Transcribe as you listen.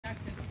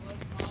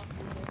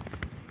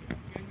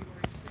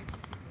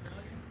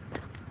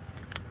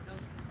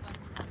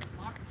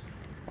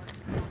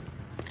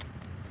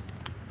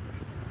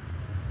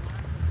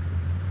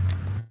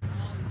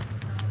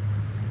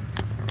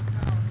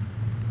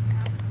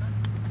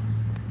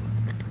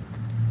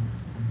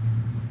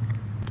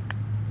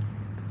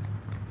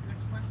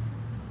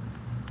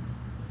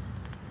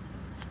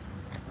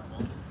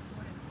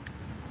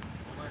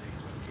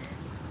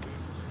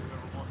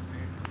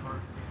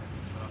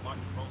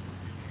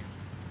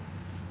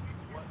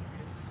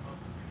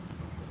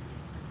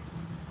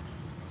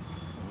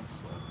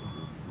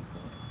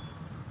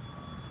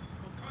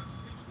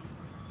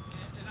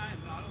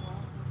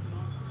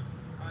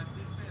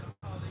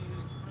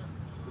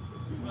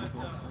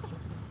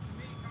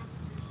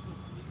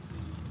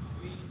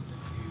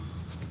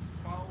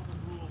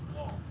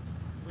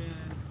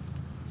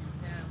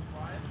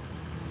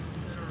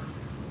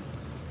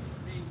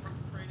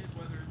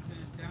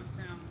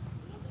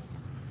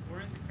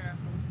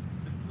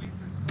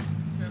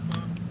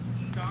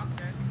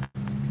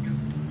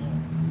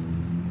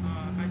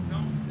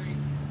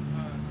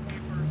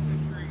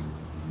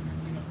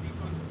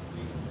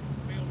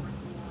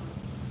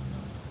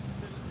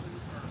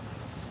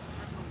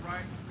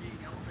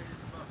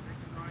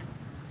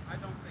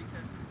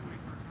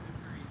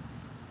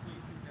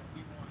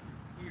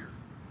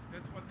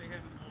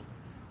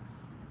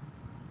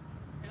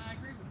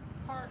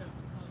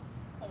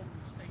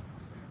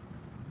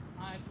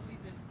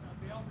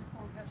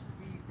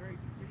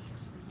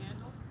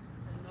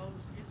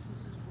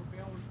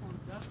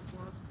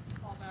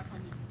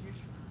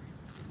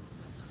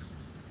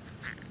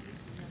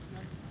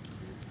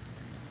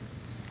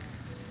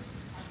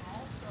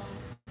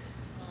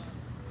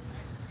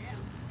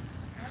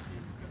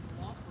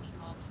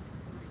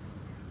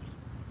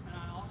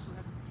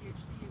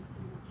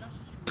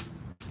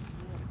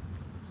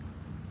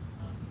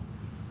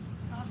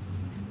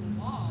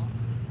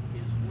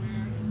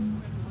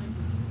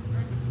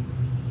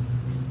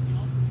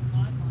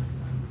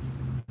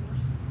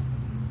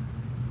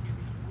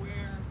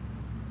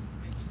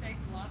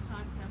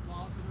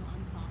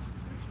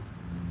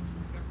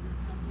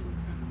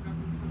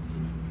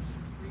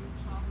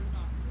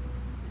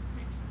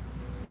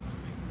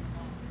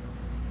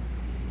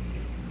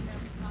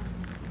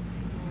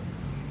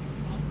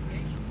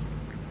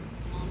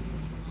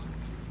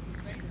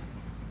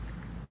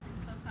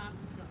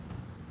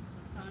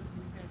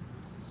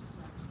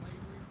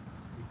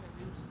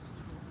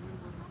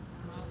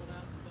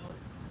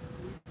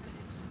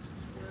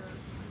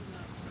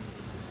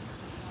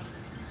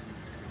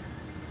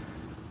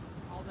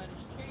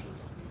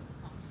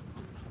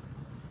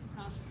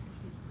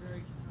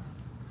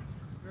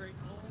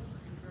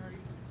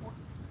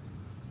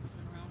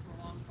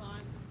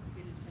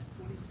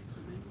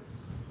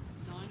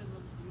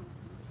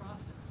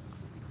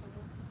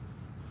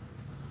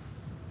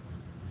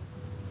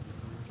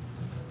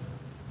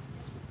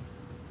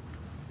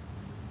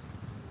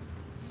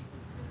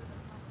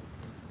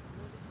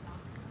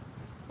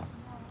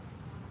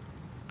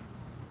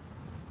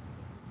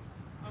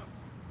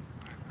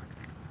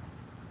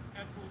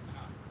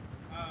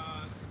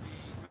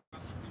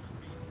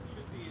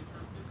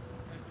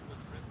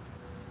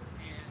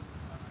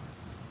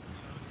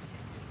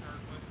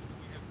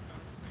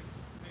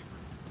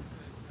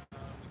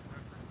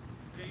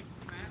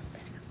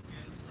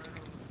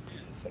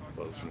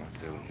close enough to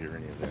be able to hear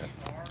any of that.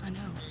 I know.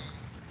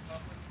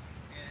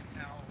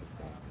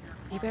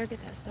 You better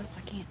get that stuff.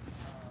 I can't.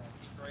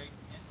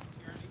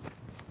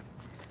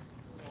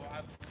 So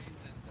I believe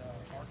that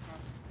our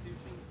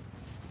Constitution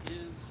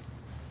is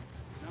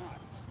not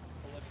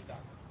a living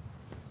document.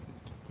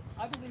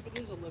 I believe it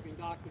is a living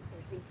document.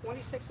 There's been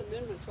 26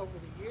 amendments over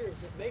the years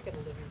that make it a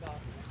living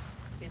document.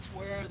 It's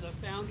where the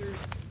founders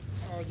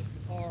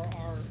or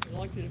our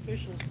elected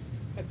officials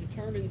have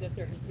determined that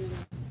there has been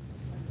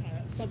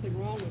something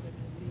wrong with it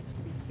and it needs to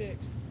be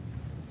fixed.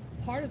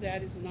 Part of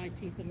that is the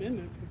 19th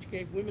Amendment, which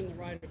gave women the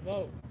right to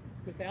vote.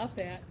 Without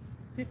that,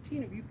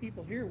 15 of you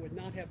people here would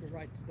not have the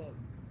right to vote.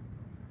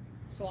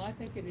 So I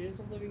think it is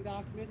a living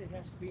document. It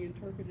has to be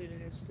interpreted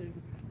as to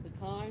the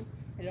time.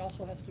 It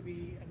also has to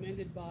be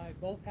amended by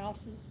both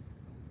houses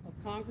of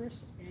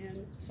Congress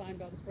and signed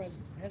by the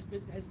president.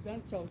 It has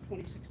done so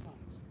 26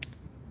 times.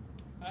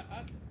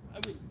 I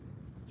would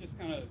just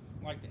kind of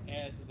like to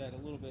add to that a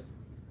little bit.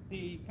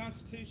 The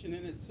Constitution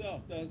in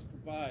itself does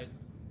provide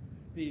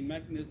the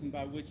mechanism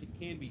by which it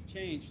can be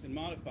changed and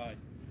modified,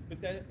 but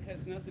that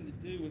has nothing to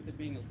do with it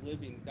being a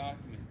living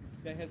document.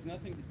 That has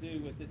nothing to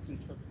do with its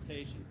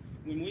interpretation.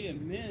 When we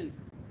amend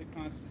the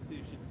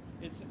Constitution,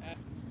 it's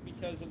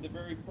because of the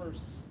very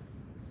first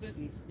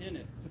sentence in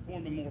it, to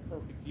form a more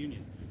perfect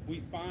union. We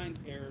find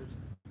errors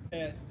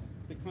that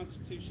the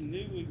Constitution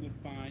knew we would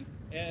find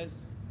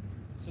as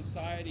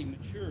society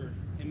matured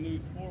and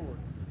moved forward.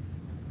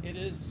 It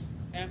is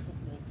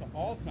applicable to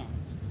all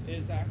times. It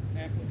is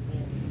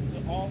applicable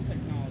to all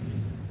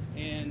technologies.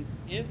 And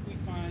if we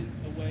find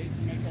a way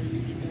to make our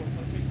union more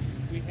perfect,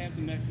 we have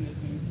the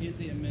mechanism in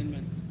the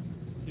amendments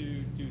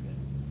to do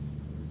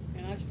that.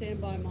 And I stand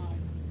by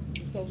mine.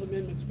 If those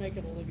amendments make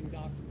it a living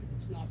document,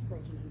 it's not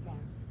frozen in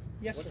time.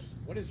 Yes, sir.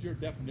 What is your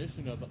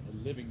definition of a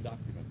living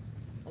document?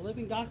 A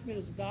living document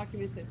is a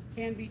document that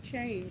can be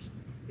changed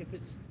if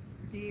it's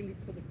deemed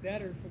for the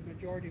better for the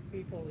majority of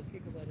people, the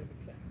people that it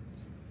affects.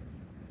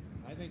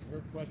 I think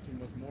her question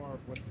was more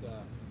what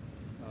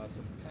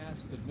some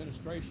past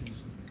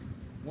administrations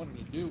wanted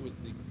to do with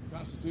the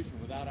Constitution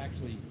without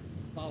actually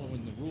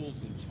following the rules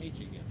and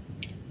changing it.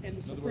 And the In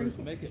other Supreme words,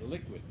 Court, make it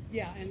liquid.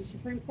 yeah, and the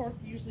Supreme Court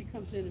usually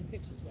comes in and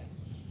fixes that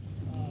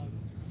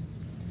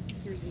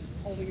through the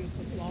holding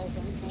of the laws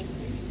on the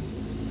Constitution.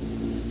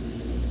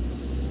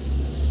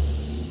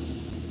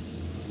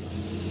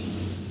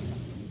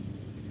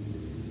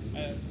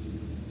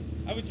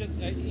 I would just,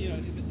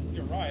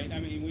 you're right. I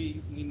mean,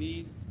 we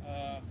need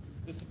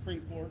the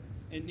Supreme Court.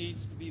 It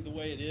needs to be the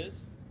way it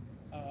is.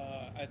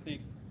 I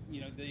think,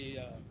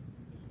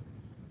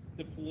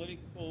 the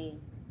political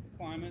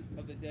climate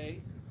of the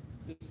day,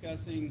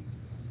 discussing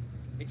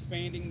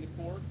expanding the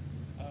court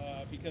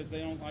because they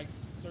don't like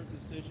certain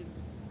decisions.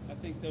 I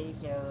think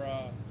those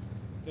are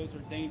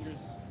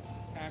dangerous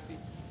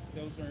tactics.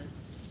 Those are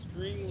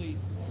extremely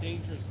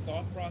dangerous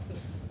thought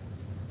processes,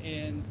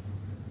 and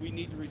we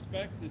need to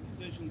respect the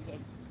decisions of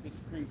the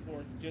Supreme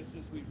Court just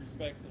as we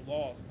respect the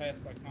laws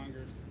passed by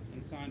Congress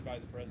and signed by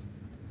the President.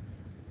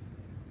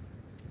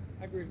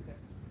 I agree with that.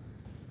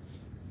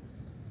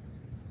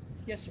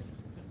 Yes, sir.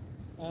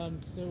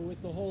 So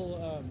with the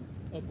whole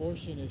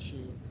abortion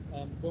issue,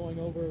 going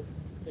over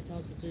the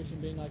Constitution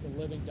being like a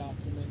living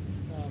document,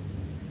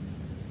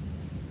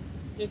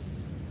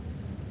 it's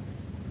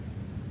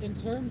in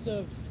terms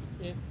of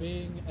it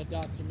being a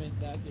document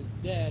that is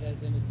dead,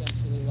 as in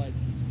essentially like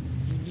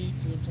you need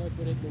to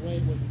interpret it the way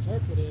it was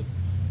interpreted.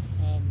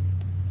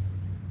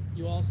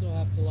 You also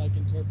have to like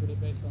interpret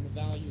it based on the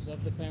values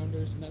of the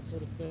founders and that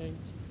sort of thing,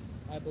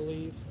 I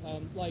believe.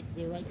 Like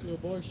the right to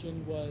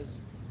abortion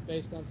was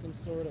based on some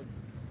sort of,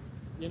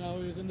 it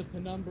was in the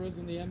penumbras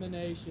and the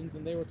emanations,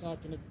 and they were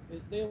talking,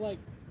 they like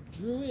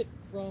drew it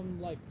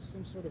from like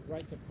some sort of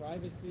right to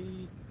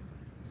privacy,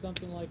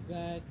 something like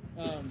that.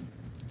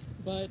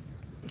 But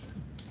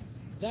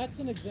that's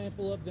an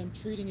example of them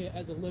treating it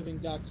as a living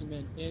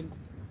document and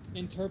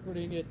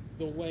interpreting it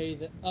the way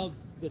that of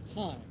the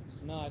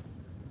times, not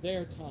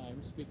their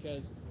times,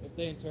 because if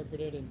they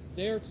interpreted in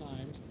their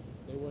times,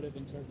 they would have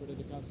interpreted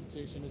the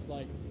Constitution as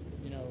like,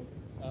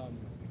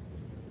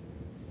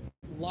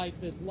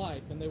 life is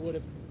life, and they would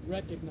have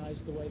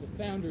recognized the way the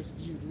founders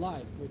viewed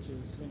life, which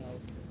is,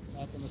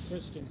 from a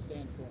Christian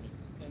standpoint.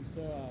 And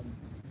so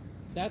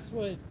that's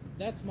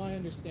my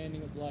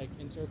understanding of like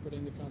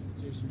interpreting the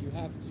Constitution. You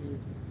have to,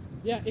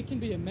 it can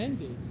be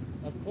amended,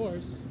 of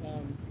course.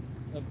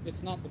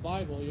 It's not the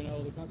Bible,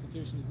 the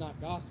Constitution is not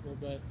gospel,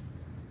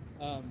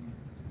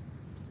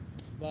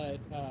 but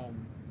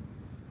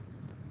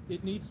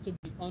it needs to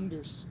be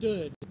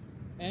understood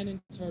and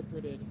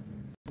interpreted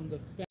from the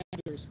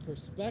founder's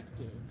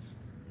perspective,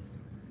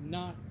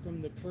 not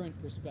from the current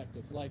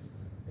perspective. Like,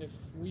 if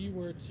we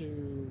were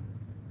to,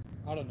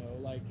 I don't know,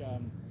 like,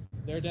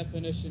 their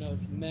definition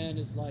of men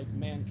is like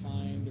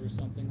mankind or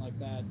something like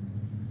that,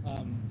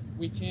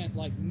 we can't,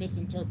 like,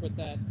 misinterpret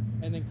that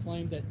and then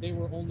claim that they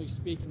were only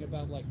speaking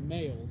about, like,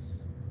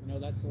 males,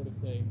 that sort of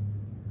thing.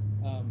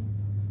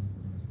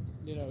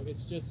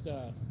 It's just,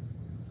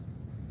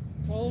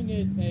 calling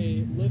it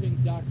a living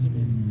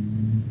document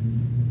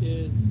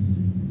is,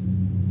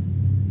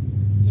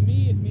 to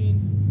me, it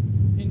means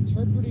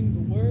interpreting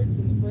the words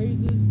and the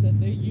phrases that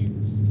they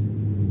used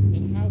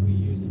and how we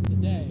use it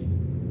today,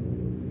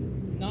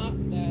 not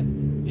that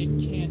it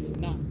can't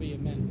not be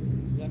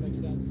amended. Does that make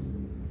sense?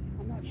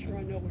 I'm not sure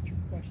I know what your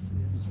question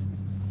is.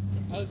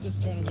 I was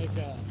just trying to make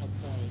a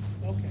point.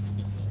 Okay.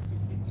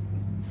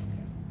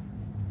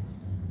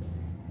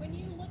 When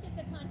you look at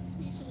the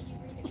Constitution, when you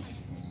read the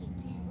Constitution,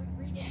 do you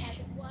read it as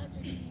it was,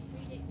 or do you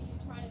read it, do you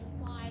try to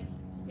apply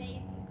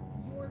today's,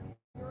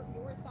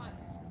 your thought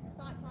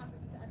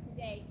processes of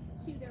today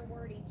to their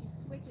wording, to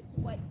switch it to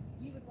what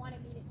you would want to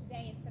mean it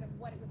today instead of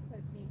what it was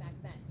supposed to mean back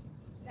then?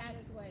 That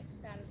is what he's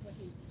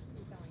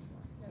going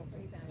for. That's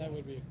what he's asking. That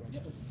would be a question.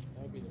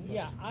 That would be the question.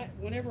 Yeah,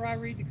 whenever I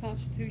read the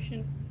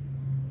Constitution,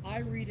 I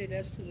read it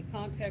as to the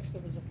context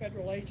of, as a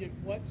federal agent,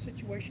 what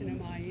situation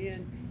am I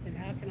in, and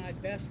how can I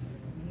best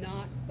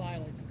not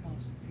violate the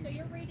Constitution? So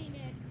you're reading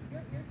it,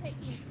 you're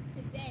taking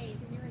today's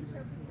and you're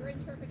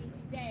interpreting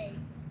today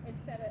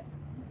instead of,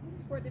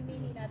 for the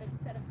meaning of it,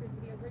 instead of the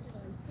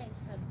original intent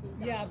of the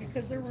document. Yeah,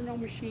 because there were no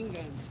machine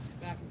guns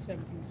back in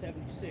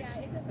 1776.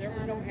 Yeah, it doesn't there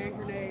were no matter. hand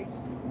grenades.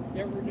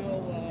 There were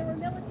no. There were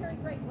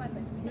military-grade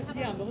weapons. We could have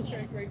our Yeah, own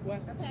military-grade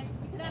cannons. weapons. Okay,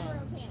 we could have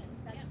our own cannons.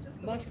 That's just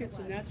the way it Muskets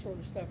and was. that sort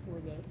of stuff were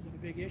the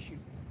big issue.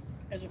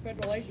 As a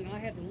federal agent, I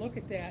had to look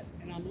at that,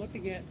 and I'm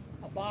looking at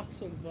a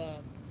box of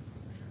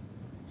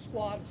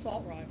squad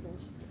assault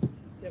rifles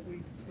that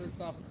we've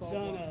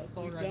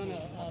done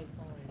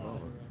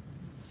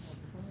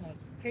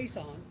a case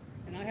on,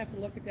 and I have to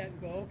look at that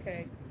and go,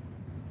 okay,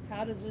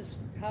 how does the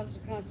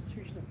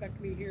Constitution affect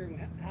me here, and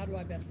how do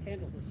I best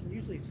handle this? And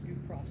usually it's due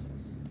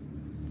process.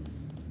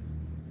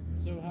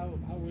 So how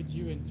would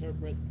you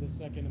interpret the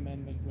Second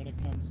Amendment when it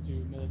comes to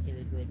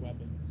military-grade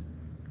weapons?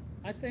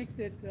 I think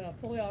that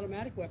fully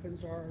automatic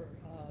weapons are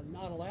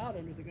not allowed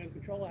under the Gun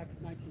Control Act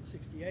of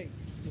 1968.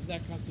 Is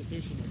that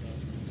constitutional,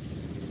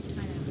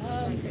 though? I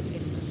know. I couldn't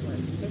get any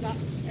worse. They're not,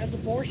 as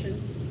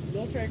abortion,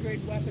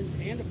 military-grade weapons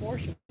and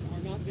abortion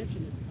are not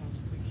mentioned in the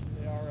Constitution.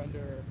 They are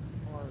under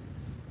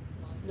arms.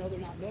 No, they're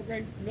not.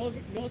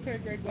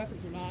 Military-grade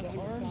weapons are not The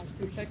under the arms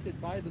Constitution.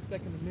 protected by the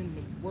Second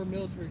Amendment were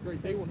military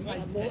grade. They were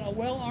A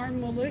well-armed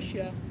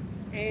militia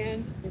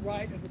and the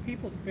right of the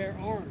people to bear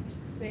arms.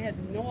 They had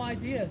no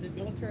idea that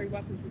military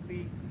weapons would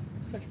be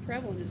such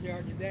prevalent as they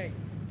are today.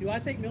 Do I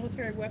think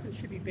military weapons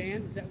should be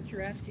banned? Is that what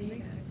you're asking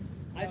me?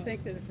 I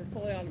think that if they're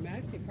fully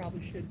automatic, they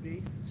probably should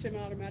be.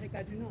 Semi-automatic,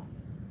 I do not.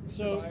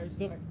 So Byers,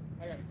 the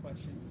I got a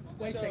question.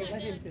 Wait a second,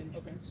 let him finish.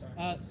 Okay,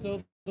 sorry.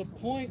 so the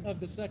point of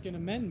the Second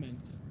Amendment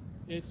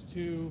is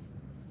to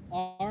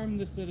arm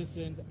the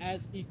citizens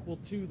as equal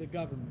to the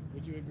government.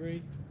 Would you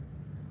agree?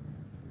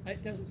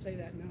 It doesn't say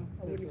that, no. I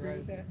Says wouldn't the agree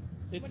with right.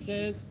 that. It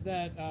says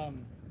that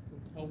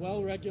a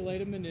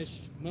well-regulated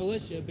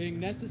militia being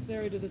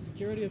necessary to the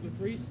security of a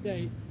free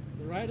state,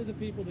 the right of the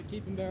people to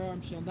keep and bear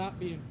arms shall not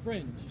be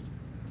infringed.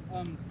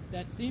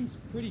 That seems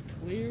pretty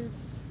clear.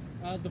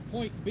 The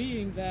point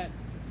being that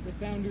the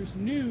founders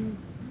knew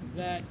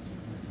that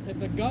if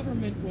the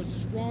government was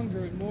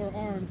stronger and more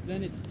armed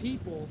than its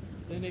people,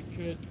 then it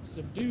could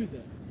subdue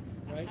them,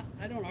 right?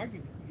 I don't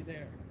argue with you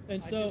there.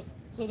 And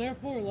so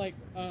therefore, like,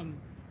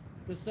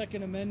 the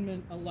Second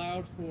Amendment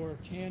allowed for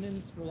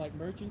cannons for like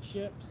merchant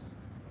ships.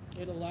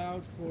 It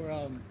allowed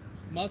for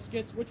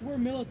muskets, which were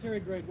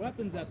military-grade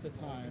weapons at the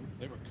time.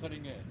 They were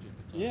cutting edge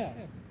at the time. Yeah,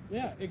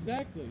 yeah,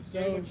 exactly.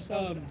 Very So, much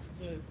so.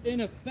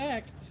 in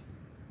effect,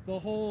 the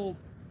whole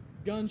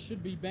gun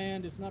should be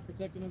banned. It's not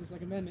protected under the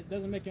Second Amendment. It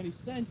doesn't make any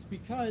sense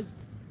because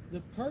the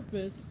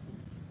purpose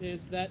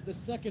is that the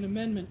Second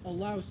Amendment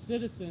allows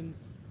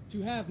citizens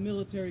to have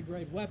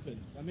military-grade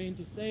weapons. I mean,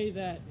 to say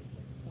that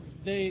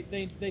they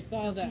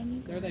thought So that,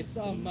 can you or they guys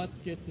saw see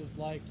muskets as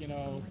like, you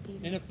know, my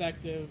TV?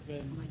 ineffective,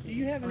 and Do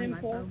you have an On my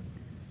M4? phone?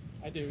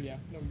 I do, yeah.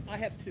 No, I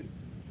have two.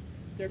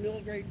 They're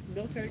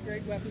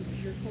military-grade weapons.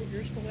 Is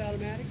yours fully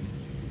automatic?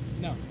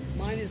 No.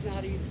 Mine is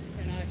not either,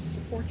 and I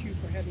support you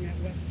for having that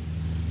weapon.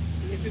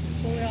 If it was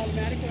fully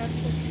automatic, would I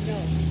support you? No,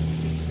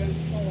 it's the Gun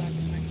Control Act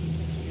of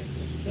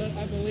 1968.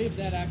 But I believe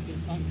that act is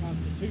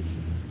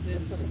unconstitutional.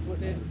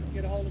 Then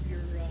get a hold of your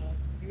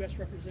U.S.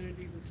 representative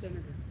and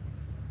senator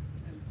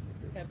and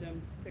have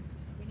them fix it.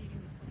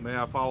 May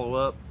I follow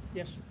up?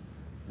 Yes, sir.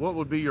 What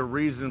would be your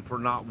reason for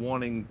not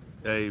wanting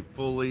a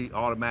fully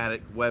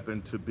automatic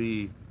weapon to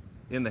be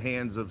in the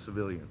hands of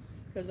civilians?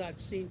 Because I've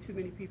seen too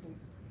many people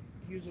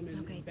use them in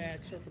Okay, bad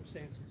thanks.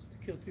 circumstances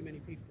to kill too many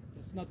people.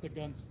 It's not the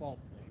gun's fault.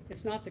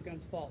 It's not the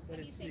gun's fault, but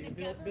Have you it's seen the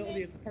the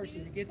ability of the government person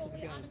to use get to the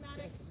fully gun.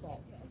 automatic That's the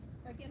fault.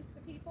 against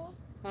the people?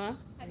 Huh?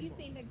 Have you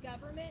seen the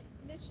government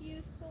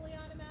misuse fully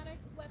automatic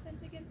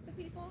weapons against the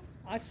people?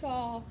 I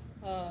saw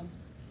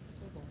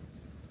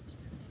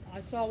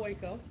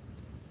Waco.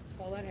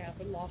 Saw that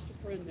happen. Lost a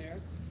friend there.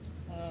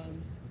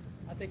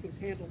 I think it was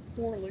handled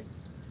poorly.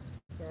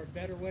 There are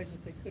better ways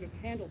that they could have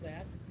handled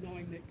that,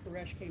 knowing that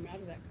Koresh came out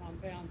of that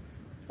compound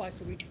twice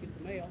a week to get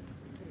the mail.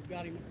 Could have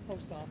got him at the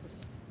post office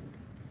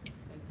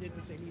and did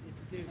what they needed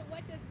to do. So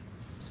what does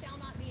shall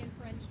not be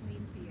infringed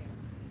mean to you?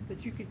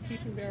 that you could keep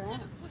and bear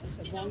arms,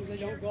 as long as they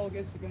don't go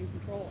against the gun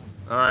control act.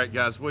 All right,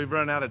 guys, we've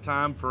run out of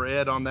time for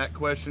Ed on that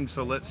question,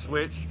 so let's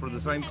switch for the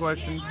same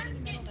question.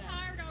 I'm getting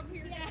tired over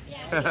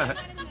here.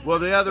 Well,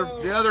 the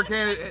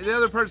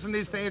other person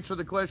needs to answer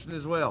the question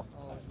as well.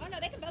 Oh, no,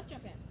 they can both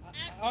jump in.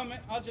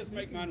 I'll just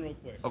make mine real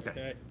quick.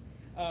 Okay.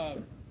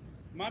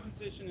 My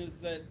position is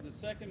that the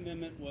Second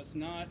Amendment was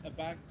not a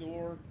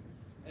backdoor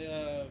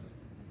pat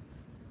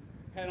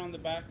on the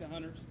back to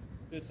hunters.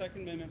 The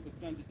Second Amendment was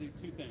done to do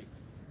two things.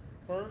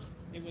 First,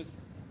 it was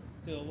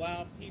to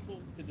allow people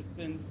to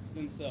defend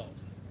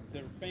themselves,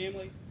 their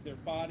family, their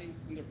body,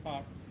 and their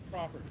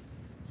property.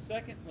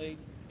 Secondly,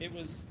 it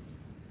was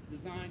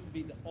designed to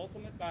be the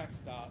ultimate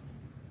backstop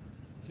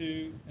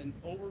to an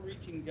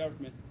overreaching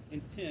government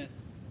intent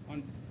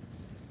on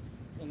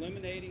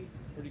eliminating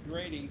or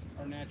degrading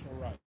our natural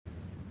rights.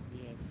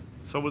 Yes.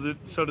 So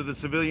do the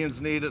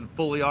civilians need a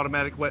fully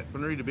automatic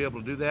weaponry to be able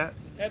to do that?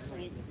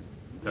 Absolutely.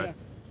 Okay.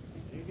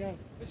 There you go.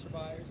 Mr.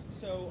 Byers,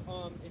 so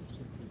if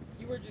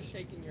you were just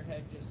shaking your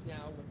head just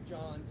now with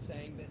John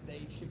saying that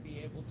they should be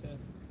able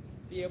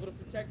to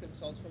protect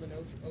themselves from an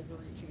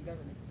overreaching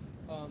government,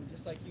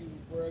 just like you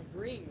were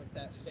agreeing with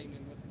that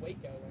statement with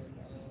Waco and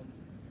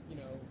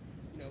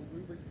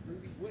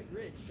Ruby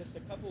Ridge just a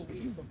couple of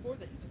weeks before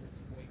the incidents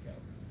of Waco,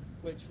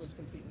 which was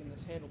completely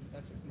mishandled, but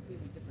that's a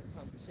completely different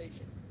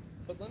conversation.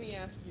 But let me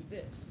ask you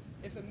this: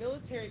 if a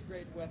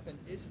military-grade weapon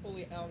is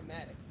fully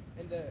automatic,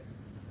 and the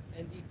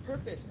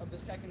purpose of the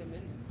Second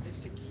Amendment is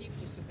to keep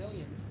the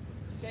civilians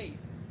safe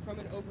from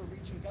an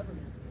overreaching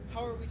government,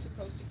 how are we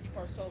supposed to keep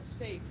ourselves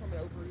safe from an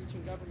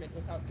overreaching government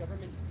without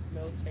government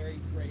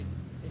military-grade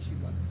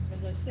issued weapons?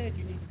 As I said,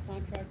 you need to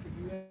contract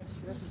your U.S.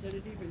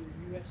 representative and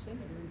your U.S.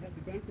 senator and have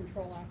the Gun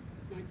Control Act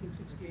of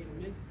 1968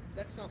 amended.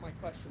 That's not my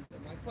question,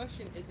 though. My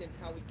question isn't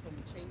how we can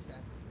change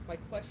that. My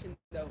question,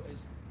 though,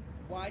 is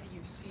why do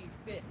you see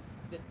fit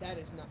that that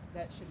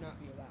should not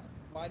be allowed?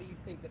 Why do you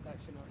think that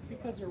should not be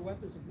allowed? Because they're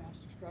weapons of mass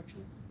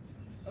destruction.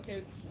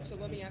 Okay, so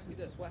let me ask you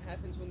this. What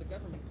happens when the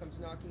government comes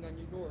knocking on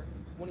your door,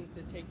 wanting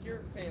to take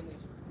your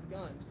family's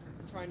guns,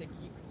 and trying to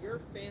keep your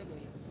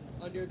family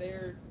under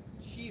their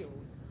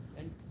shield,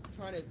 and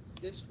trying to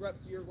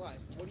disrupt your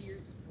life? What are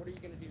you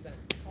going to do then?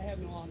 I have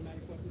no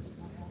automatic weapons at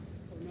my house,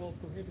 or no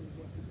prohibited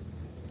weapons at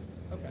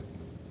my house.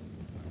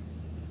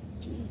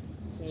 Okay.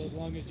 So as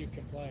long as you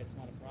comply, it's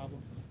not a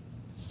problem.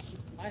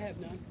 I have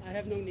none. I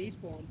have no need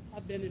for them.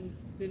 I've been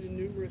in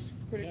numerous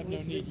critical no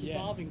incidents need yet.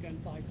 involving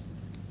gunfights.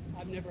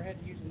 I've never had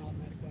to use an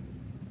automatic weapon.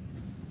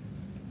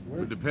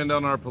 We depend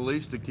on our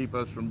police to keep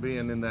us from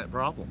being in that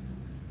problem.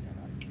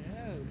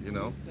 You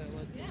know,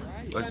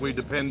 like we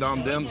depend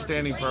on them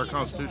standing for our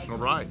constitutional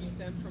rights. Keep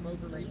them from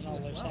overreaching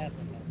as Always well.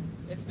 happen.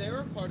 If they're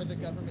a part of the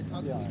government,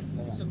 how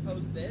can we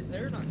suppose that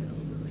they're not going to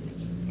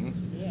overreach?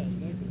 Yeah,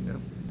 exactly. Yeah.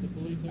 The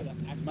police are the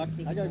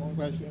active I got a physical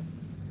question.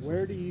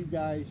 Where do you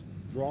guys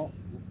draw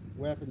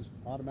weapons,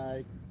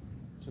 automatic,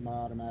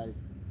 semi-automatic,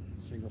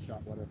 single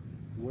shot, whatever?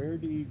 Where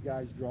do you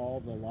guys draw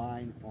the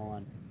line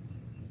on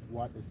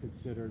what is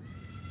considered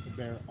to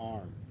bear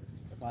arms?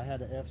 If I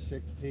had an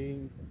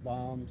F-16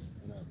 bombs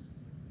and a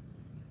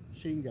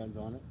machine guns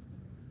on it,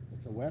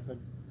 it's a weapon.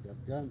 It's got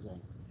guns on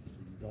it. So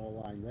you draw a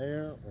line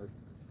there, or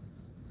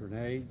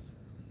grenades.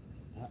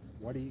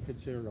 What do you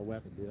consider a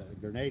weapon? A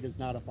grenade is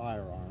not a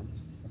firearm,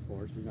 of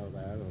course, you know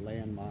that, or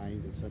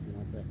landmines or something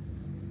like that.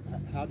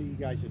 How do you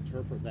guys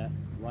interpret that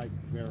right,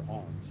 bear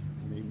arms?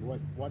 I mean,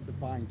 what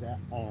defines that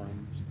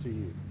arms to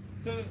you?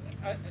 So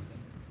I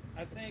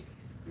think,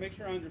 make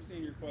sure I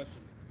understand your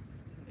question,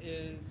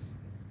 is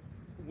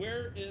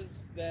where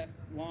is that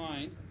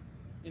line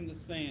in the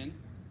sand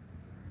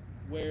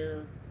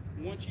where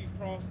once you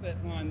cross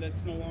that line,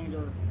 that's no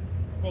longer,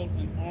 quote,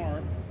 an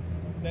arm,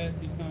 that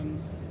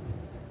becomes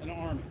an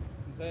army?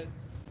 Is that?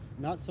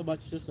 Not so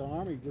much just an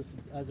army, just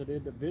as an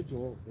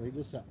individual, they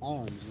just say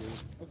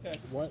arms. Okay.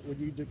 What would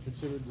you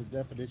consider the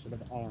definition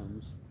of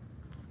arms?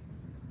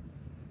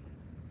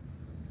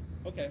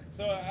 Okay,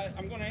 so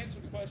I'm going to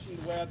answer the question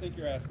the way I think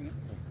you're asking it.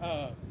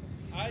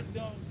 I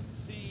don't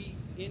see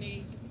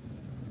any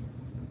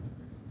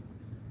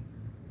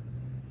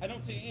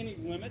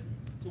limit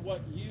to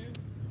what you,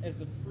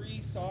 as a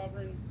free,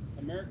 sovereign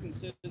American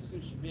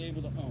citizen, should be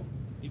able to own.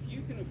 If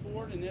you can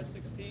afford an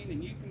F-16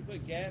 and you can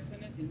put gas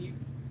in it and you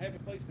have a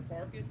place to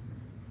park it,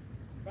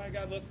 by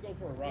God, let's go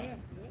for a ride.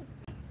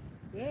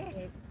 Yeah.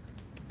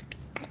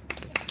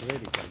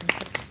 Really?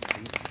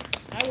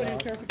 I would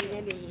interpret it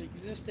under the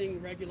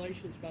existing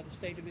regulations by the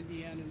state of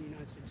Indiana and the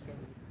United States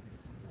government.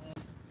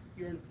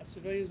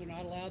 Civilians are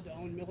not allowed to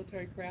own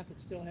military craft that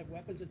still have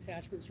weapons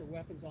attachments or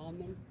weapons on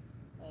them.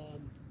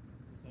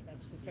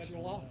 That's the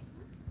federal law.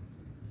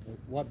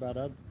 What about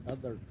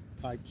other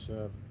types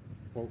of,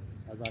 quote,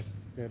 as I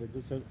said, it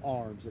just says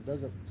arms. It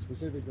doesn't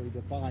specifically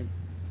define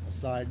a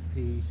side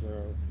piece or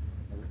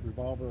a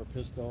revolver, a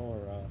pistol,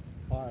 or a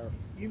fire.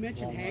 You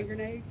mentioned hand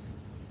grenades?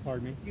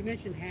 Pardon me? You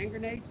mentioned hand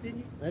grenades, didn't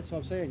you? That's what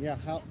I'm saying, yeah.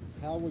 How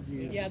would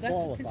you Yeah, that's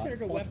qualify?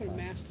 considered a weapon of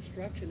mass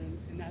destruction,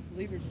 and I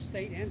believe there's a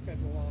state and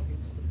federal law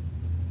against it.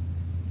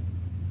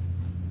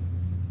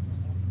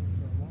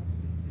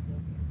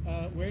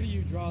 where do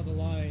you draw the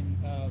line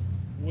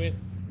with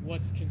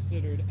what's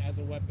considered as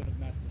a weapon of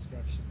mass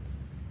destruction?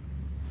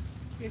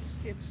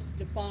 It's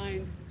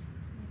defined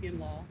in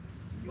law.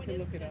 You What can is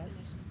look the it up.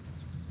 definition?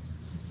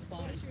 It's What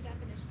defined. is your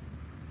definition?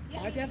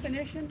 Yeah, My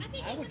definition? I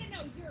think I I would- want to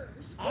know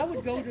yours. I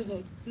would go to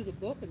the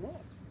book and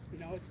look. You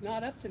know, it's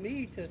not up to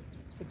me to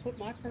put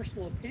my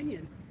personal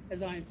opinion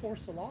as I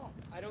enforce the law.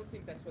 I don't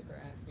think that's what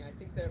they're asking. I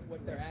think that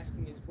what they're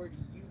asking is where do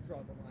you draw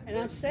the line? And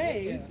Where I'm do you-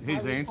 saying,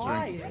 He's my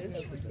reply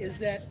answering. is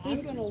that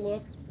I'm gonna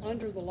look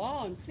under the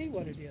law and see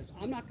what it is.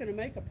 I'm not gonna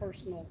make a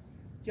personal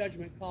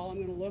judgment call.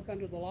 I'm gonna look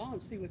under the law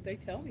and see what they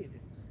tell me it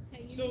is.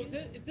 Hey, you So use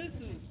it.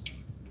 this is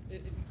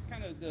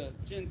kind of the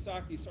Jen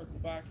Psaki circle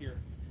back here.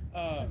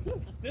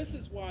 This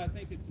is why I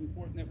think it's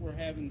important that we're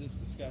having this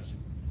discussion,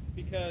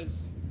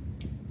 because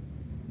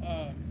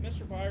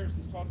Mr. Byers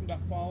is talking about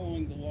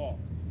following the law.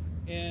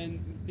 And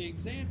the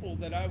example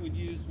that I would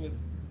use with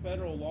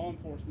federal law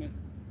enforcement,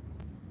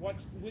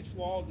 which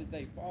law did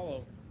they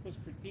follow, was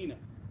Katrina,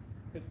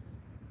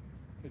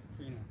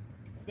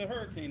 the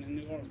hurricane in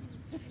New Orleans.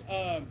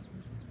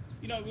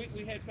 You know,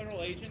 we had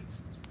federal agents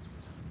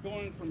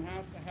going from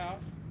house to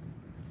house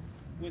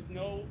with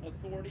no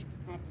authority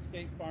to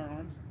confiscate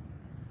firearms.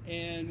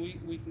 And we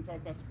can talk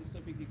about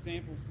specific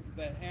examples of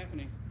that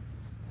happening.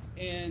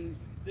 And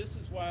this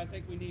is why I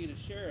think we need a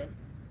sheriff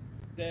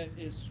that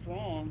is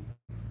strong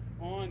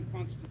on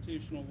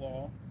constitutional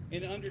law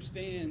and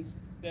understands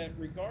that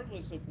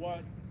regardless of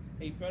what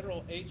a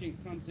federal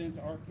agent comes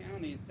into our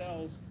county and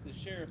tells the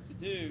sheriff to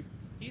do,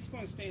 he's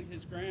going to stand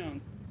his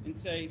ground and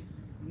say,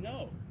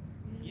 no,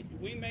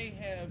 we may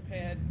have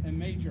had a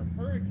major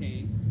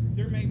hurricane,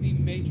 there may be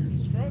major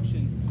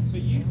destruction, so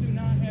you do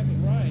not have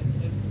the right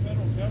as the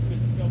federal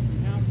government to go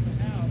from house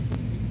to house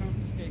and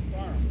confiscate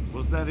firearms.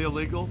 Was that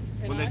illegal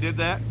when they did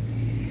that?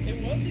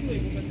 It was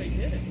illegal, but they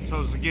did it.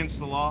 So it's against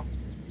the law?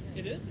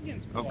 It is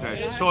against the law.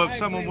 Okay, And so if I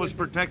someone agree was with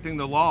you. protecting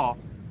the law,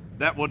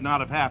 that would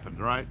not have happened,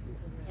 right?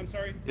 I'm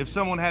sorry? If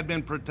someone had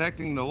been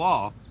protecting the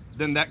law,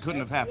 then that couldn't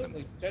have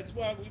Absolutely. happened. That's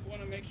why we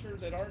want to make sure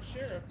that our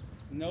sheriff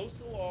knows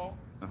the law,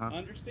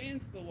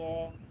 understands the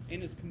law,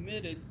 and is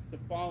committed to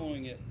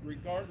following it,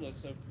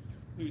 regardless of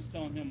who's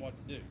telling him what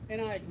to do.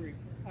 And I agree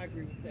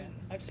with that.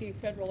 I've seen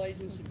federal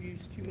agents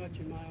abused too much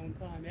in my own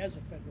time as a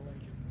federal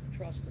agent.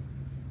 Trust them.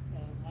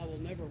 I will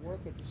never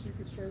work with the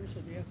Secret Service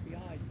or the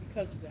FBI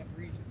because of that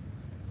reason.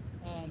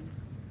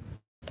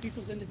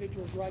 People's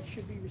individual rights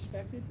should be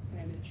respected,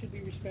 and it should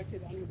be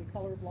respected under the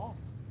color of law.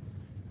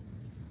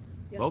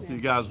 Yes, Both of ma'am.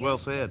 you guys well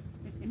said.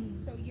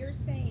 So you're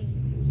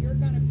saying you're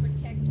going to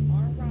protect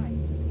our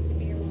right to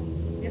bear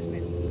arms, Yes,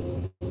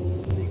 ma'am.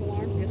 Legal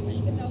arms, yes, ma'am.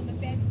 even though the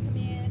feds come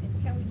in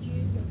and tell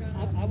you we're going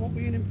to. I won't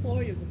be an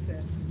employee of the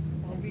feds.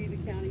 I'll be the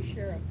county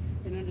sheriff.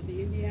 And under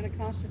the Indiana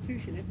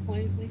Constitution, it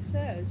plainly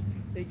says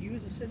that you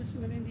as a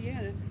citizen of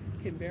Indiana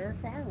can bear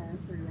a firearm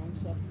for your own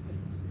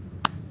self-defense.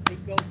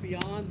 It goes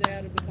beyond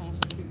that of the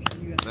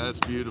Constitution. You have That's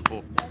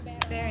beautiful.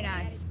 Very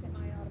nice.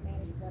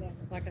 Semi-automatic, whatever.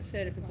 Like I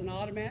said, if it's an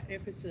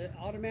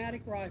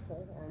automatic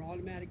rifle or an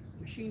automatic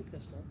machine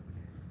pistol,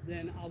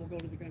 then I will go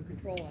to the Gun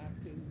Control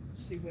Act and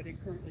see what it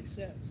currently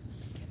says.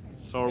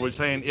 So are we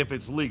saying if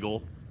it's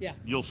legal, Yeah.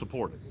 you'll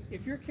support it?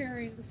 If you're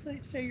carrying,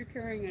 say you're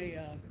carrying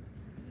a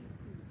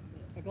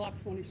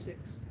Glock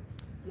 26,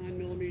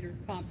 9mm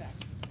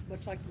compact,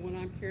 much like the one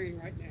I'm carrying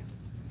right now.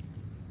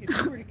 If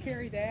you were to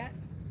carry that,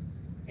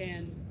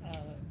 and a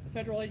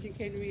federal agent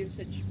came to me and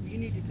said, you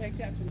need to take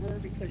that from her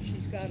because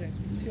she's got a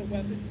concealed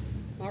weapon,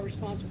 my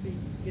response would be,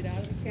 get out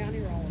of the county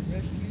or I'll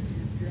arrest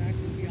you. You're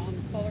acting beyond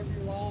the color of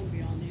your law and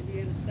beyond the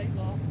Indiana state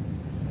law.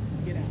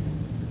 Get out.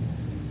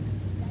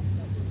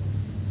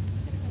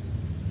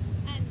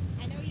 And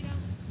I know you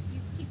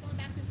keep going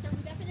back to a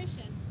certain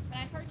definition, but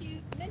I heard you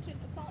mention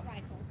assault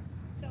rifles.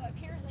 So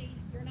apparently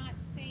you're not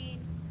saying,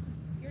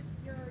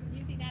 you're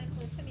using that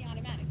for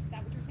semi-automatic. Is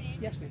that what you're saying?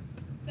 Yes, ma'am.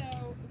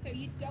 So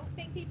you don't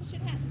think people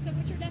should have, so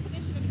what's your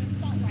definition of an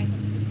assault rifle?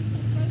 Because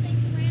people throw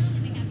things around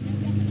and they have no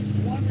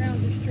definition. One round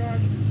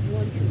discharge,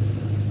 one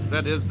true.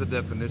 That is the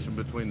definition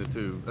between the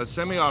two. A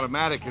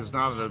semi-automatic is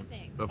not a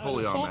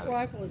fully An assault automatic.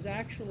 rifle is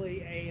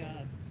actually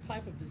a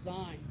type of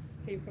design,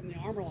 came from the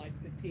Armalite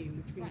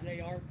 15, which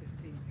means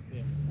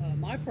AR-15.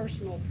 My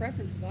personal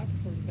preference is I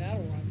prefer the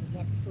battle rifles.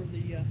 I prefer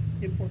the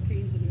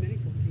M14s and the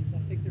Mini-14s. I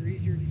think they're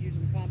easier to use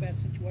in a combat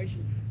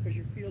situation because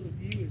your field of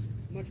view is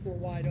much more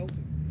wide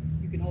open.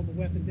 You can hold the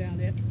weapon down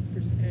at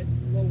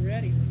low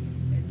ready,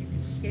 and you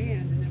can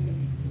scan, and then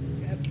when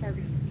you have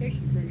target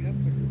indication, bring it up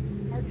quicker.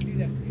 Hard to do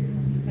that with the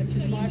AR. That's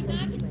just So my you would not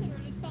personal consider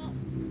preference. an assault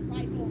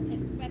rifle a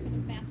weapon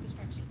of mass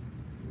destruction?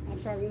 I'm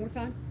sorry, one more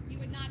time? You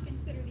would not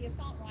consider the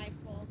assault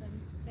rifle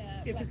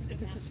the If weapon it's of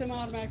a mass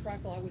semi-automatic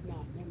rifle, I would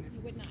not. No, destruction? You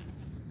ma'am. would not.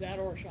 That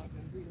or a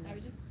shotgun. either I one.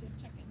 was just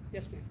checking.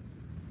 Yes, ma'am.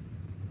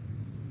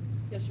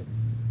 Yes, sir.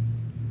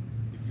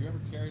 If you ever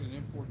carried an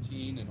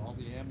M14 and all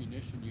the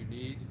ammunition you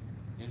need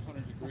in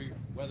 100-degree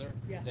weather,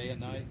 Yeah. day and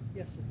night,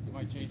 Yes, sir. you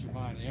might change your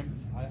mind.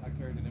 I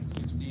carried an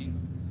M16,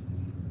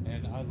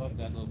 and I love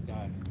that little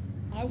guy.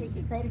 I was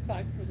the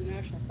prototype for the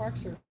National Park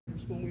Service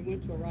when we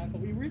went to a rifle.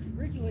 We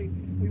eventually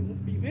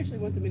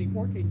went to Mini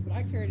 14s, but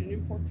I carried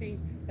an M14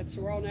 at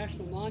Sorrel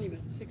National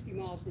Monument, 60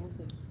 miles north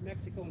of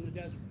Mexico in the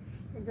desert.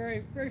 I'm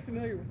very, very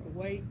familiar with the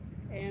weight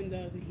and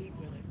the heat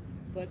with it.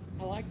 But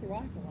I like the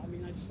rifle. I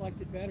mean, I just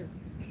liked it better.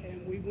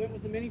 And we went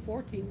with the Mini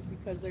 14s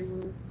because they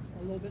were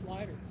a little bit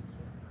lighter.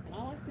 And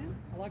I like them.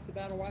 I like the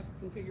battle rifle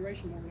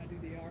configuration more than I do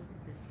the AR.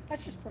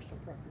 That's just personal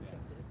preference.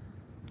 That's it.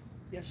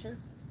 Yes, sir?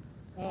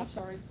 I'm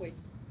sorry. Wait.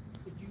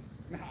 Did you?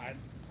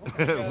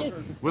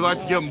 We'd like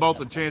to give them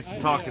both a chance to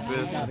talk at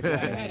this. I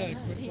had a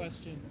quick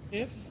question.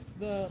 If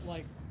the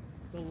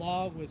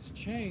law was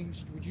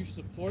changed, would you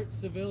support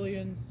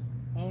civilians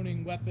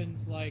owning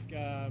weapons like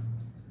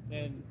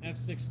an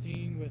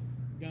F-16 with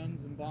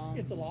guns and bombs?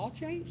 If the law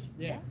changed?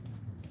 Yeah.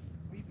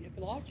 If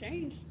the law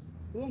changed,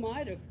 who am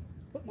I to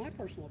put my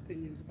personal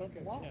opinions about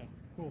the law? Yeah,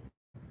 cool.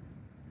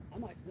 I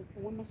might look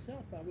for one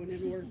myself. I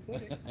wouldn't know where to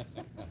put it.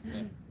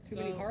 Too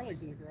many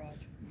Harleys in the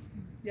garage.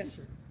 Yes,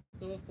 sir.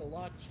 So if the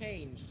law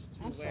changed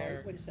to I'm where...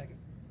 sorry, wait a second.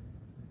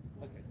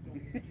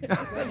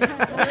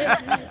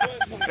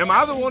 Am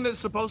I the one that's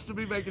supposed to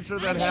be making sure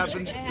that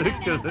happens? I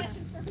have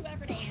questions for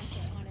whoever to answer,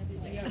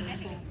 honestly. I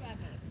think it's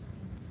whoever.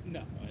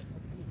 No.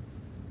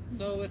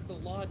 So if the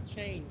law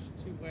changed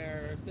to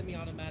where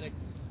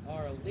semi-automatics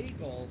are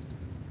illegal,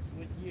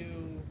 would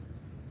you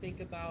think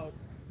about,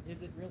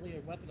 is it really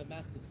a weapon of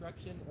mass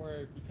destruction,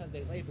 or because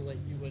they label it,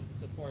 you would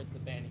support the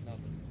banning of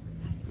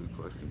it? Good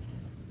question.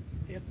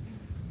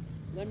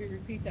 Let me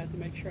repeat that to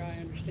make sure I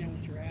understand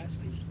what you're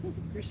asking.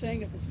 You're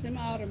saying if a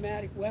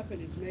semi-automatic weapon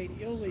is made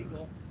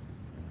illegal,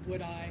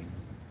 would I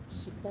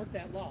support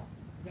that law?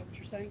 Is that what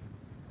you're saying?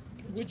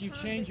 Would you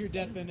change your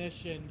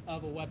definition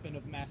of a weapon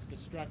of mass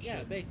destruction?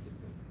 Yeah, basically.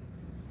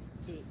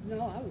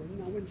 No, I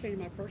wouldn't. I wouldn't change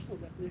my personal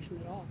definition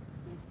at all.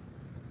 No.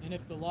 And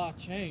if the law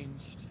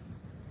changed,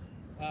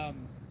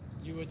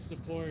 you would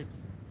support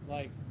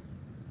like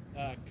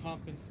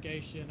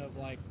confiscation of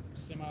like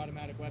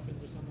semi-automatic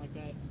weapons or something like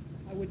that?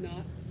 I would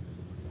not.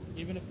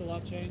 Even if the law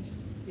changed?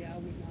 Yeah, I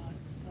would not.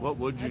 What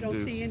would you do? I don't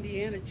see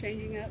Indiana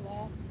changing that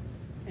law,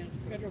 and if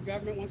the federal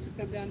government wants to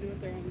come down and do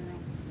it, they're on their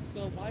own.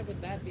 So why would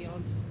that be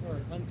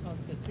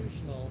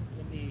unconstitutional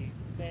when the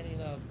banning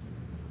of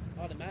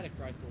automatic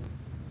rifles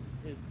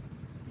is...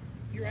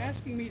 You're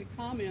asking me to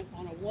comment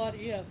on a what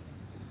if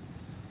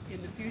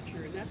in the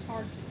future, and that's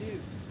hard to do.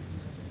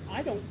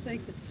 I don't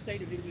think that the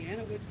state of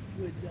Indiana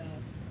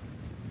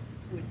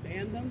would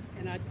ban them,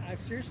 and I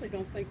seriously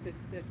don't think that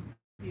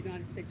the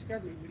United States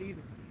government would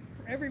either.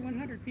 For every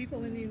 100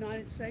 people in the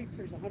United States,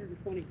 there's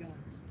 120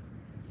 guns.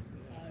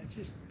 It's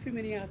just too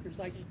many out. There's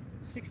like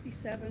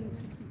 67,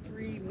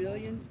 63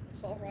 million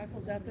assault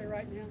rifles out there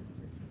right now.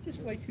 Just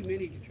way too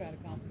many to try to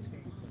confiscate.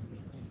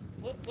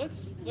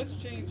 Let's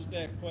change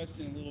that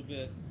question a little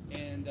bit,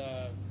 and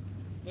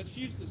let's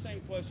use the same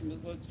question,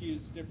 but let's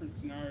use different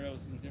scenarios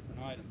and different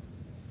items.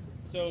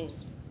 So,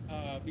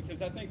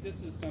 because I think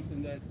this is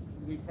something that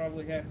we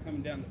probably have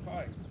coming down the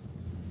pike.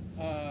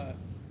 A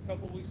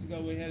couple of weeks ago,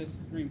 we had a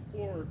Supreme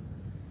Court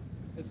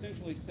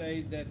essentially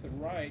say that the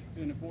right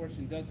to an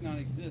abortion does not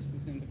exist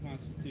within the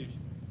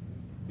Constitution.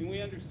 And we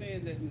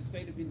understand that in the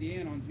state of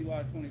Indiana on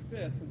July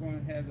 25th, we're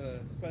going to have a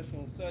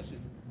special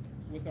session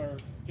with our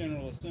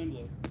General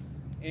Assembly.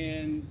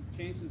 And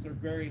chances are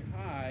very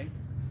high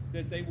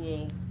that they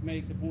will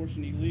make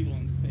abortion illegal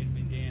in the state of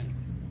Indiana.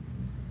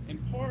 And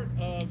part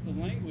of the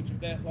language of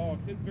that law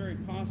could very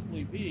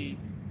possibly be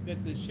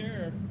that the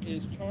sheriff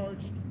is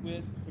charged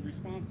with the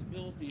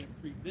responsibility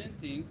of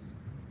preventing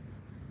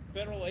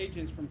federal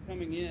agents from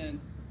coming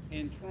in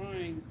and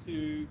trying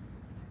to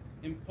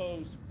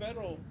impose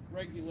federal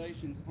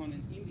regulations on an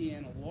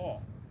Indiana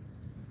law.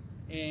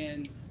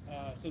 And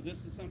so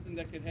this is something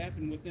that could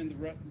happen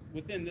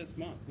within this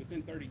month,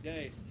 within 30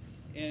 days.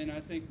 And I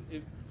think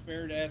it's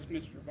fair to ask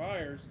Mr.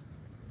 Byers,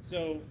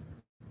 so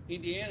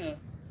Indiana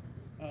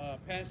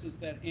passes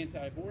that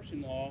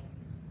anti-abortion law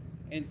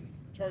and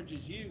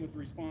charges you with the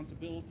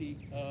responsibility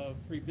of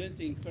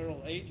preventing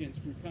federal agents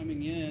from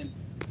coming in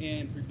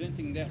and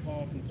preventing that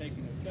law from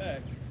taking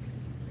effect.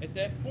 At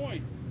that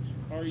point,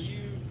 are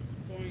you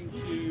going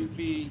to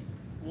be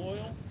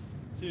loyal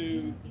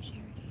to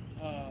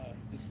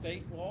the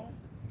state law,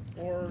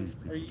 or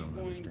are you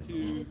going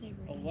to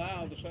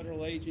allow the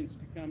federal agents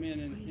to come in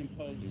and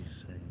impose?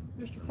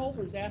 Mr.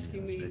 Colburn's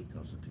asking me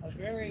a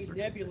very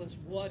nebulous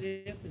what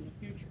if in the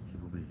future.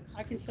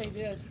 I can say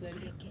this, that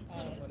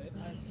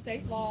if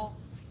state law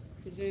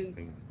is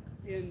in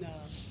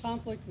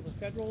conflict with a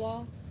federal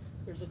law,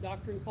 there's a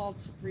doctrine called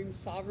supreme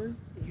sovereign,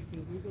 and you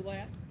can Google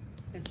that.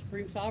 And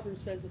supreme sovereign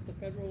says that the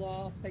federal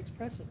law takes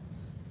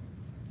precedence.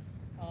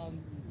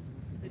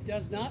 It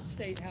does not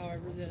state,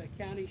 however, that a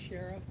county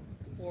sheriff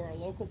or a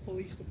local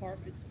police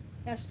department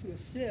has to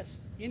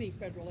assist any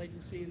federal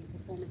agency in the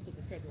performance of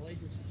the federal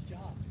agency's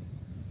job.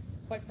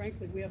 Quite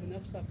frankly, we have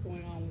enough stuff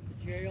going on with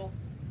the jail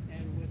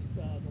and with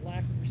the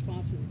lack of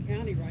response in the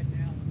county right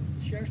now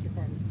with the sheriff's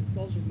department.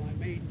 Those are my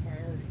main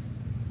priorities.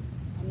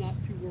 I'm not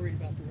too worried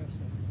about the rest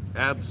of it.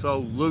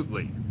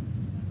 Absolutely.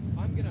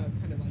 I'm gonna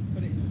kind of like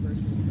put it in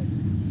reverse a little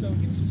bit. So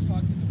he was just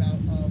talking about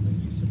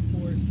when you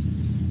support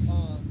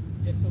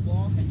if the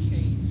law had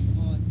changed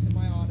on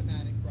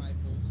semi-automatic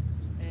rifles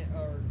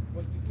or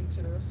what you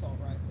consider assault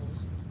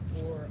rifles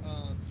or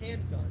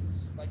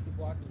handguns like the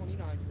Glock 29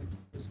 you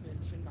just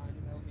mentioned,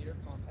 90mm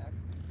compact.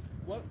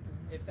 What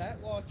if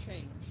that law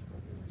changed?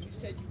 You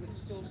said you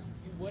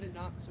would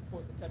not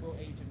support the federal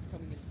agents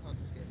coming in to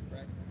confiscate,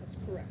 correct? That's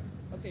correct.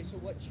 Okay, so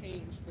what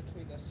changed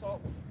between the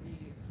assault,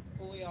 the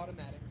fully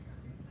automatic,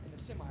 and the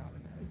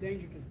semi-automatic? The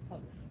danger to the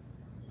public.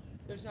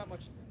 There's not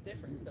much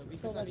difference though,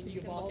 because I mean you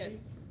can look at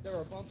there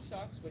are bump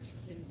stocks which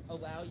can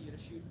allow you to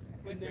shoot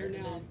quicker. They're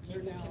now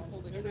trigger.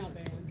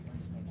 banned.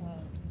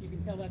 You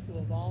can tell that to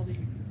Uvalde. You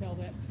can tell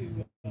that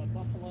to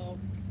Buffalo.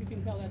 You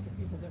can tell that to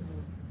people that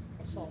were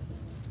assaulted.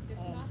 It's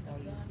not the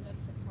gun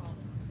that's the problem.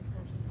 It's the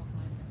person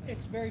behind the gun.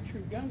 It's very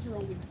true. Guns are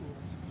only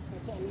tools.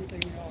 That's the only thing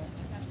they are.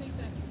 And I think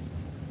that's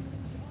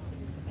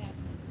bad.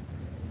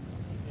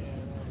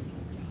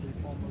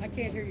 I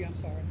can't hear you. I'm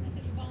sorry. I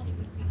said Uvalde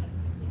was because the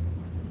police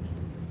wanted to know.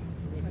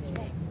 That's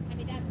right. I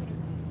mean, that's what it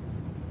was.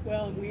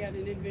 Well, and we had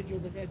an individual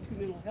that had 2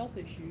 mental health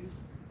issues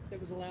that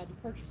was allowed to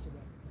purchase the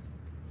weapons.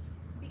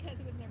 Because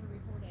it was never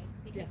reported.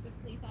 Because Yeah. the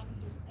police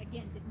officers,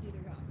 again, didn't do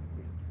their job.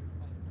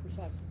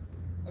 Precisely.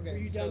 Okay, Are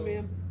you so, done,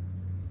 ma'am?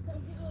 So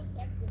how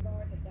effective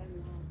are the gun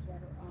laws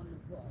that are on the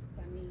books?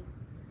 I mean,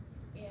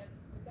 if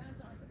the guns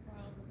aren't the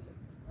problem,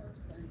 it's the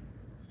person,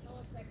 how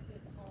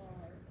effective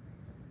are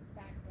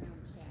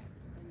background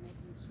checks and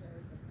making sure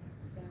that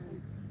the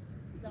guns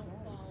don't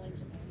fall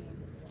into the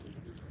hands of the wrong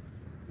people?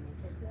 You want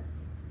to take that?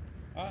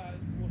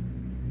 Well,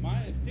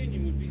 my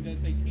opinion would be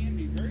that they can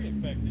be very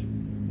effective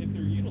if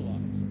they're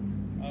utilized.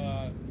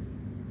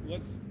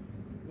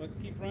 Let's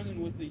keep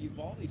running with the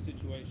Uvalde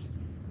situation.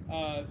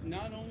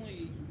 Not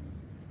only,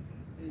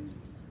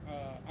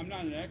 I'm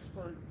not an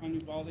expert on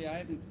Uvalde. I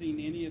haven't seen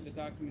any of the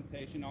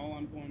documentation. All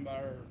I'm going by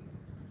are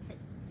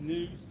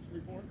news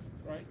reports,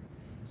 right?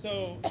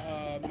 So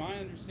my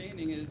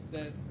understanding is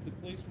that the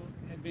police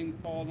had been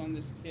called on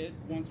this kid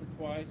once or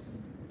twice.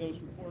 Those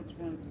reports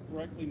weren't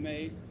correctly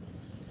made.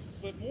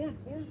 But more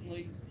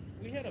importantly,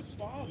 we had a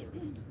father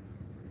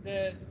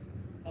that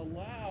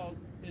allowed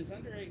his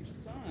underage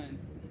son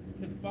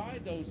to buy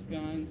those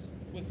guns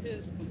with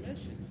his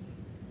permission.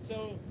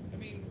 So, I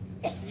mean,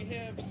 we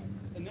have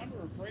a number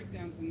of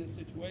breakdowns in this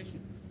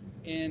situation,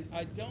 and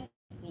I don't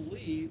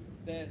believe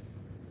that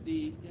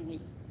it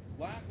was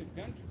lack of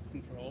gun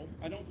control.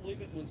 I don't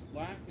believe it was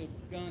lack of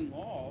gun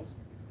laws.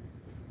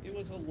 It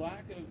was a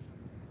lack of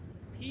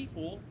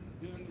people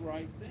doing the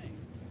right thing.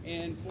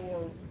 And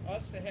for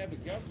us to have a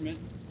government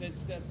that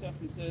steps up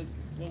and says,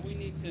 well, we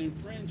need to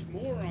infringe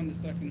more on the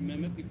Second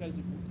Amendment because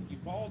of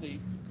Uvalde,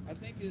 I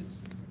think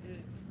it's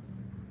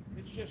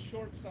just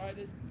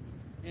short-sighted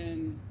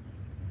and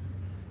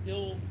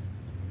ill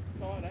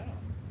thought out.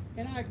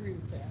 And I agree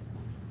with that.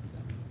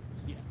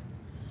 Yeah,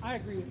 I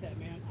agree with that,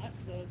 man.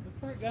 The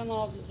current gun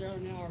laws as they are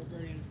now are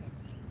very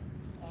ineffective.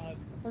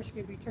 A person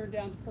can be turned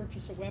down to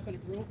purchase a weapon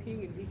at Rural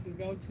King, and he can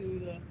go to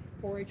the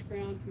 4-H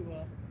ground to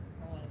a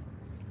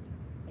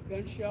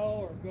gun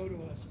show or go to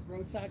a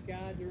roadside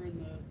guide during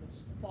the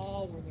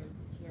fall where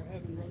they're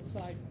having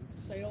roadside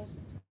sales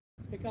and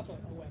pick up a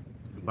weapon.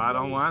 Buy it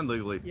online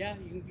legally. Yeah,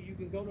 you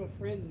can go to a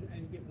friend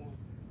and get one.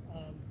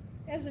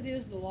 As it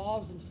is, the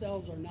laws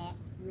themselves are not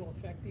real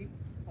effective.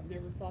 I've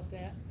never thought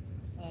that.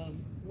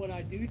 What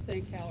I do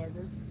think,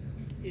 however,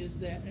 is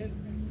that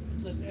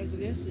as a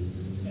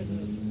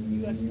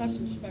U.S.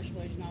 Customs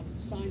Special Agent, I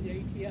was assigned to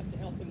ATF to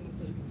help them with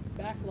the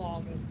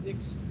backlog of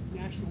NICS,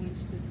 National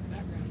Institute of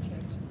Background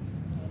Checks,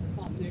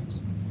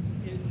 NICS,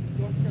 in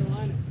North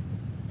Carolina.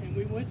 And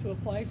we went to a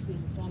place that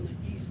was on the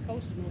east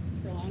coast of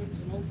North Carolina. It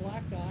was an old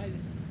black guy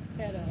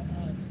that had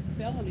a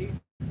felony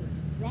for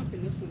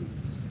drunkenness when he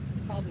was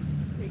probably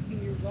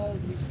 18 years old,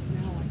 and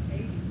he's now like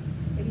 80.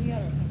 And he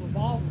had a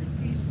revolver in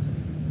pieces.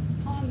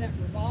 Pawn that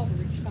revolver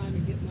each time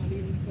and get money,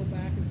 and he'd go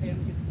back and pay him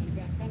and get the money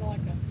back, kind of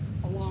like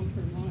a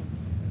long-term loan.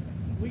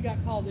 We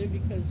got called in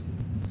because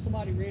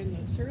somebody ran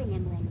the serial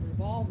number on the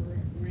revolver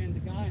and ran the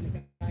guy, and the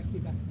guy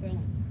came back a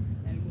felon.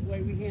 And the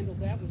way we handled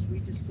that was we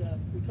just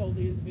we told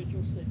the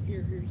individual, said,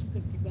 here's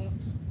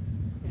 $50,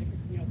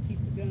 and keep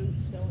the gun,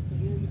 sell it to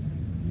him,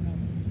 and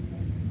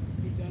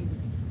be done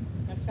with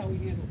it. That's how we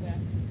handled that,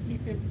 to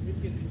keep him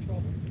from getting in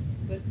trouble.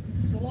 But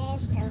the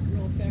laws aren't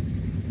real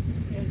effective.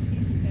 As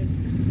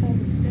Mr.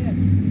 Coleman said,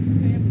 it's a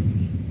family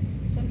issue.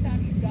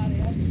 Sometimes you've got to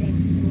have the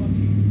guns to go up to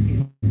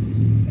your kids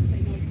and say,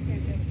 no, you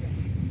can't have a gun.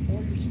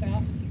 Or your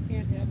spouse, you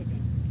can't have a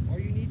gun. Or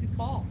you need to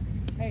call.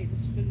 Hey,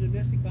 this has been a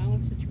domestic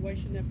violence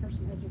situation. That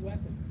person has a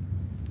weapon.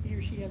 He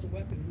or she has a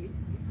weapon. It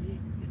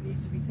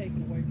needs to be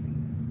taken away from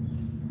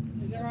them.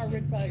 And there are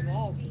red flag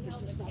laws, but they're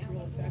just not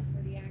real effective.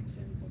 For the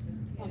actions of their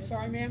kids? I'm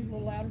sorry, ma'am, a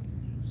little louder.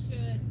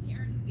 Should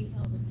parents be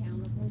held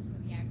accountable for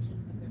the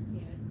actions of their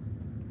kids?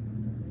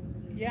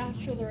 Yeah,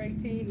 until they're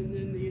 18, and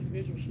then the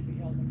individual should be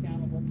held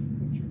accountable.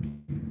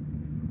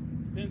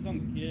 Depends on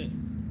the kid.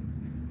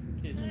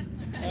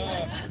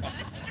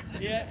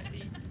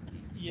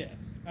 Yes.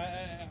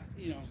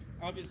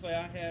 obviously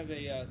I have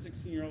a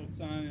 16-year-old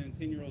son and a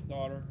 10-year-old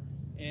daughter,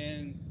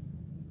 and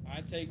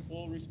I take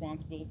full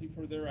responsibility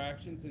for their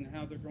actions and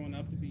how they're growing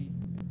up to be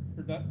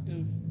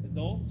productive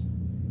adults,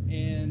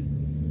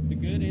 and the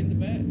good and the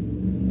bad.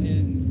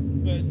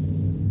 But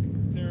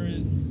there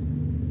is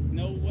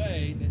no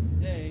way that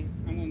today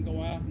I'm going to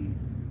go out and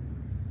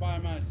buy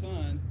my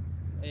son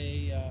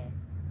and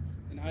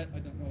I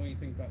don't know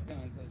anything about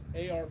guns,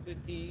 an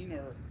AR-15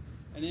 or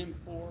an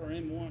M4 or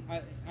M1.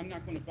 I'm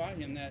not going to buy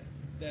him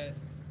that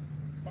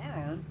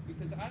firearm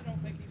because I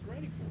don't think he's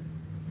ready for it.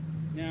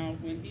 Now,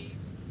 when he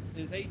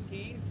is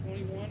 18,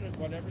 21, or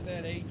whatever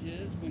that age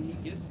is, when he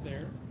gets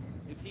there,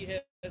 if he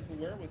has the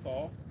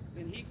wherewithal,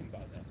 then he can buy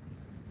that.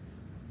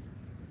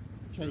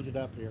 Change it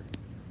up here.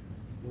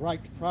 The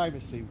right to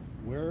privacy.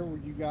 Where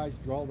would you guys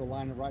draw the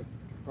line of right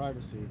to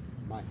privacy?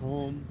 My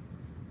home,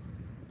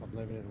 if I'm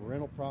living in a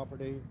rental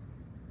property,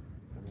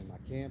 I'm in my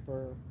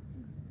camper,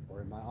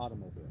 or in my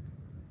automobile.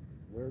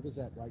 Where does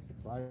that right to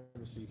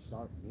privacy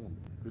start and end?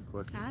 Good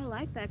question. I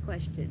like that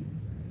question.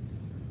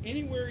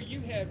 Anywhere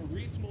you have a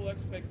reasonable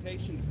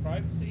expectation of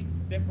privacy,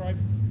 that right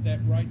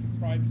to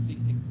privacy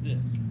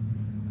exists.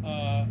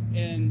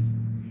 And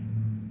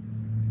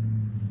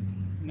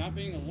not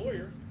being a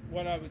lawyer,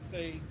 what I would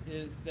say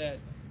is that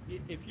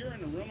if you're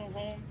in a rental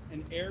home,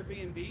 an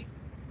Airbnb,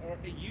 or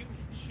you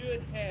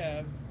should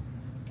have,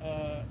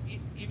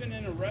 even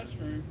in a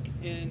restroom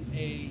in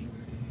a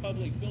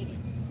public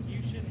building,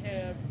 you should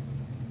have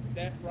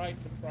that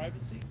right to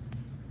privacy.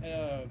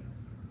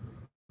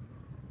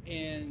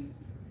 And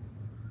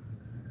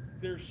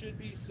there should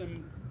be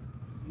some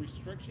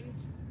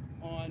restrictions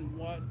on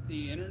what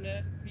the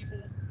internet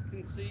people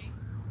can see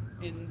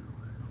and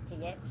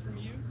collect from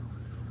you.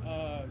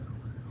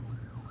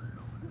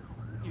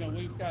 You know,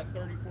 we've got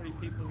 30, 40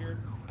 people here.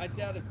 I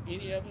doubt if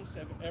any of us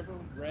have ever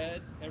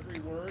read every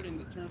word in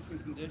the terms and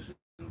conditions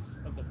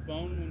of the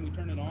phone when we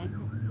turn it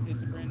on.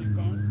 It's a brand new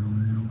phone.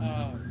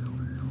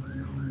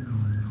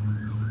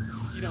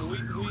 You know,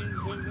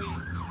 when we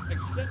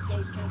accept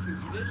those terms and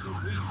conditions,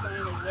 we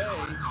sign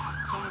away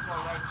some of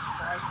our rights to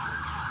privacy.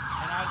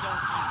 And I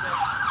don't think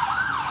that's,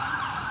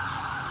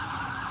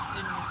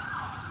 in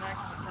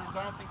vernacular terms,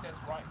 I don't think that's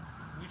right.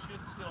 We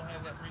should still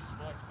have that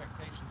reasonable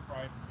expectation of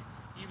privacy,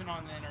 even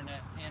on the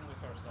internet and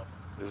with our cell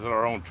phones. Is it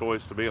our own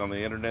choice to be on the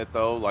internet,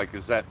 though? Like,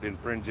 is that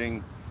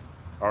infringing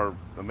our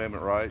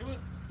amendment rights?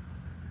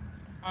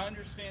 I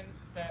understand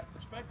that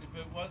perspective,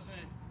 but wasn't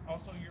it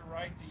also your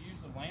right to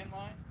use a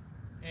landline?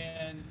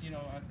 And, you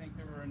know, I think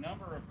there were a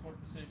number of court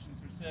decisions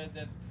that said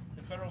that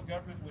the federal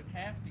government would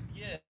have to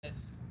get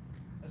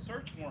a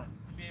search warrant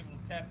to be able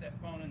to tap that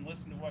phone and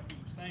listen to what you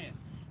were saying.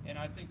 And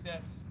I think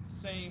that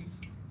same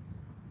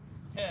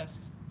test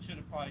should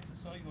apply to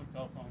cellular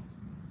telephones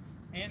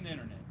and the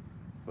internet.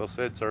 Well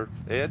said, sir.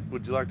 Ed,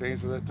 would you like to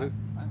answer that too?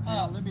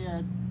 Let me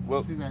add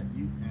to that,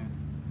 and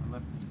I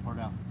left this part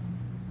out.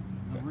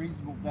 The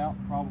reasonable doubt,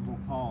 probable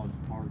cause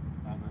part of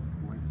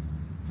it, when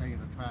saying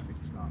a traffic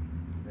stop,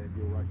 they have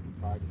your right to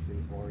privacy,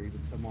 or even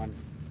someone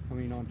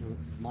coming onto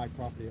my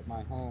property at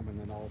my home, and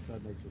then all of a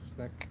sudden they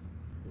suspect,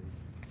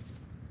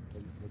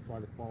 they try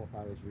to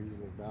qualify as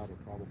reasonable doubt or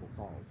probable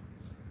cause.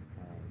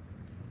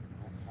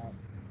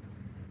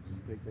 Do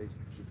you think they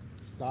should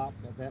stop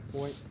at that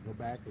point, go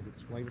back and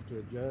explain it to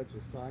a judge who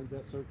signs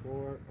that search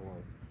warrant, or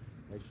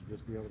they should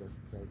just be able to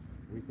say,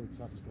 we think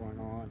something's going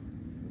on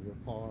in your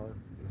car,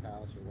 your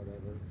house, or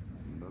whatever?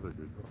 Another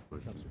good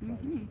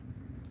question.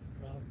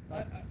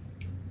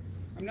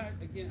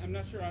 I'm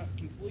not sure I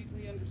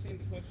completely understand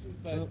the question,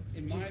 but well,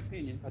 in my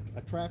opinion,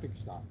 a traffic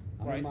stop.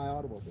 I'm in my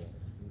automobile.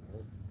 You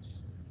know,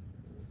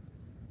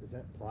 is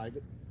that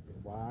private?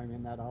 Why I'm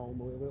in that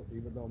automobile,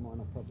 even though I'm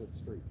on a public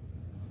street?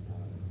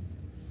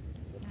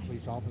 The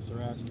police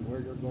officer asks you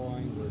where you're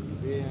going, where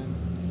you've been.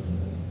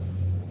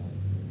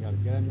 You got a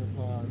gun in your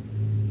car.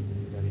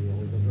 You got any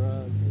illegal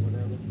drugs or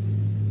whatever.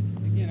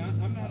 Again,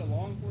 I'm not a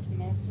law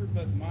enforcement officer,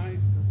 but my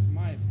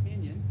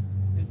opinion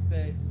is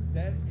that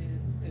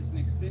is an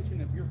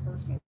extension of your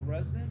personal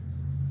residence,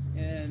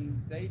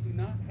 and they do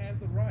not have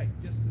the right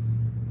just to.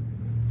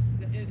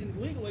 And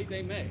legally,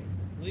 they may.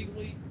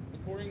 Legally,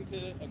 according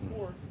to a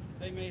court,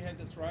 they may have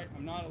this right.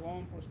 I'm not a law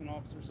enforcement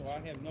officer, so I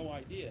have no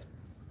idea.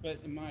 But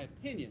in my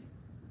opinion,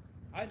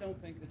 I don't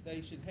think that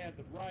they should have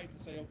the right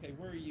to say, okay,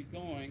 where are you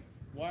going?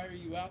 Why are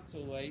you out so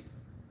late?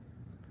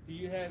 Can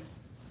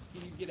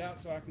you get out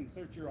so I can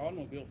search your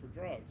automobile for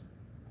drugs?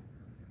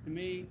 To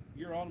me,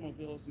 your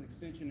automobile is an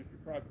extension of your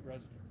private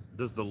residence.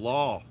 Does the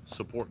law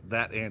support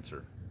that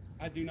answer?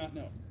 I do not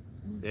know.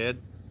 Ed?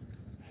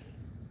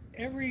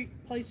 Every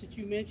place that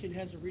you mentioned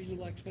has a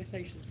reasonable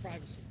expectation of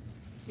privacy.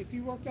 If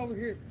you worked over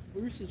here at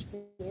Bruce's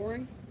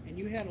Flooring and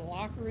you had a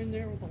locker in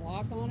there with a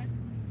lock on it,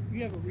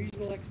 you have a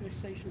reasonable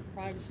expectation of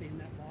privacy in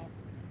that locker.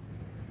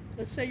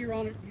 Let's say you're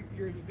on it,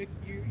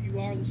 you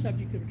are the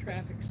subject of a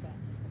traffic stop.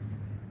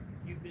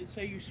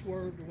 Say you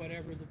swerved or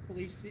whatever, the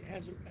police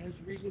has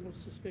reasonable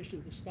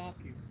suspicion to stop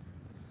you.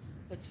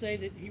 Let's say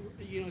that he,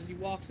 as he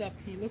walks up,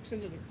 he looks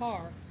into the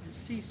car and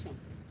sees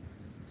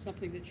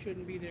something that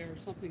shouldn't be there, or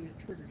something that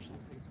triggers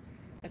something.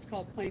 That's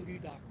called plain view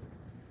doctrine.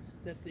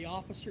 that the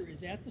officer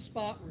is at the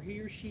spot where he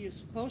or she is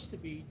supposed to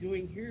be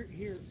doing her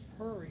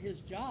or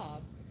his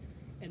job,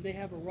 and they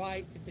have a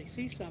right, if they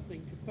see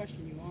something, to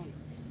question you on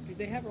it. Do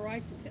they have a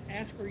right to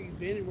ask where you've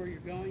been and where you're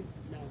going?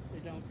 No, they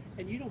don't.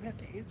 And you don't have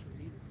to answer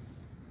it either.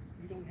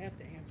 You don't have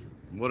to answer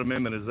it. What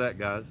amendment is that,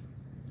 guys?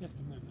 Fifth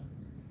Amendment.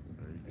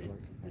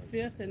 The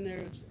Fifth, and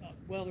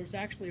there's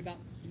actually about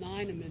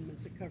 9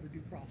 amendments that cover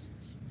due process.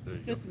 The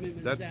Fifth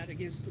Amendment is that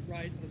against the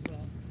right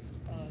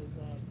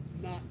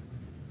of not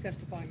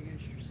testifying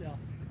against yourself.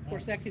 Of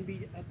course, that can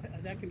be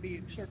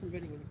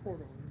circumvented with a court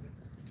order.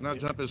 Can I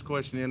jump this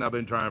question in? I've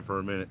been trying for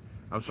a minute.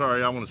 I'm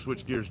sorry, I want to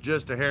switch gears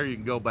just a hair. You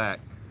can go back.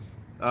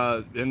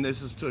 And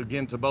this is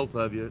again to both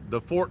of you.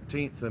 The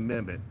 14th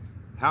Amendment,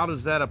 how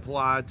does that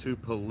apply to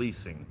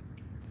policing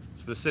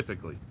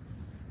specifically?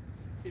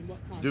 In what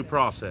context? Due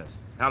process.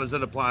 How does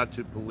it apply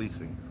to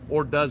policing?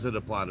 Or does it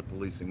apply to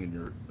policing in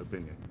your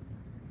opinion?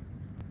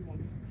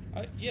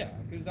 Yeah,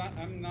 because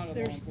I'm not a law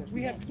enforcement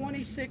We have officer.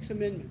 26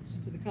 amendments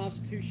to the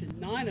Constitution.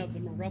 9 of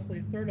them, or roughly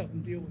a third of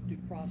them, deal with due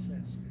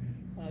process.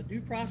 Due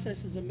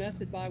process is a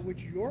method by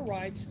which your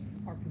rights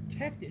are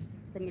protected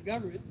from the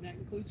government, and that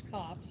includes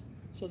cops,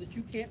 so that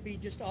you can't be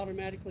just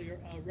automatically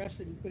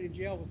arrested and put in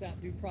jail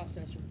without due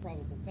process or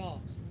probable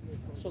cause.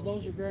 So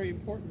those are very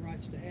important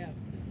rights to have.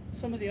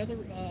 Some of the other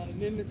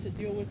amendments that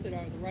deal with it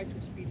are the right to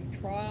a speedy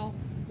trial,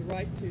 the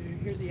right to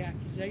hear the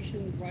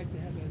accusation, the right to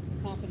have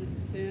a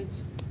competent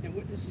defense and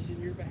witnesses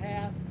in your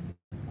behalf,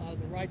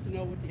 the right to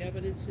know what the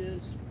evidence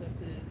is that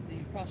the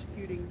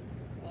prosecuting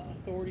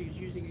authority is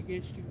using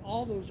against you.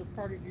 All those are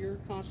part of your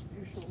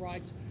constitutional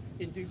rights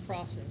in due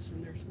process,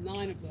 and there's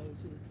 9 of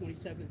those in the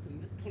 27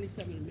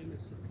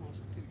 amendments to the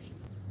Constitution.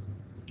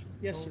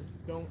 Yes, sir.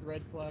 Don't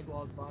red flag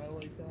laws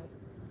violate that?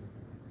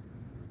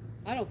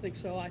 I don't think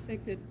so. I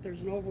think that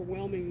there's an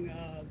overwhelming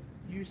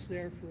use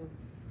there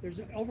there's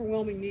an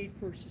overwhelming need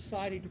for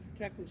society to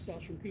protect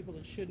themselves from people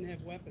that shouldn't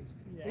have weapons.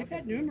 Yeah, They've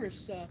had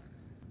numerous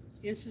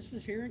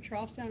instances here in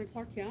Charlestown and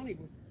Clark County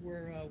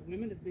where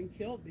women have been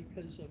killed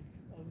because of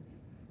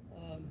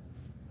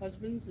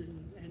husbands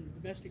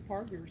and domestic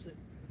partners that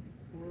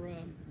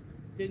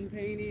didn't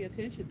pay any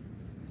attention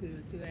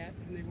to that,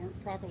 and they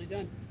weren't properly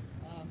done.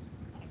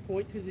 I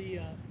point to the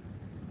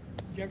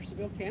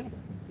Jeffersonville cannibal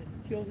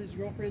that killed his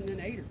girlfriend and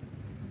then ate her,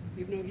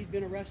 even though he'd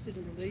been arrested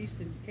and released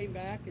and came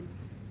back. And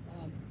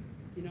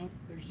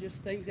there's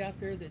just things out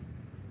there that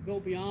go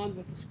beyond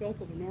what the scope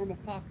of a normal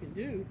cop can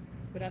do.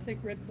 But I think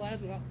red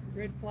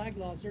flag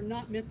laws are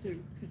not meant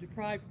to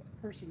deprive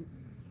a person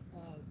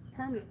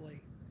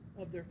permanently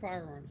of their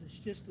firearms. It's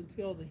just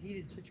until the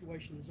heated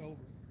situation is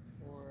over.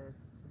 Or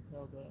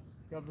until the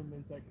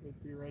government that could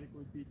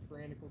theoretically be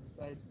tyrannical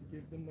decides to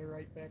give them their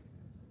right back?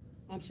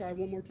 I'm sorry,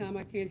 one more time,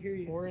 I can't hear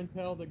you. Or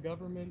until the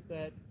government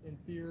that, in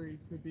theory,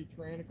 could be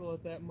tyrannical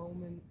at that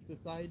moment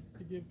decides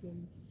to give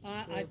them.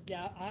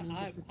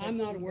 I'm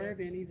not aware of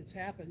any that's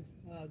happened.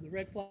 The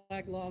red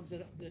flag laws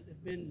that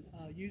have been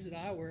used that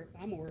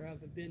I'm aware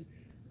of have been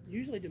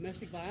usually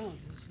domestic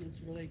violence incidents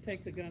where they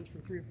take the guns for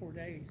 3 or 4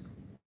 days.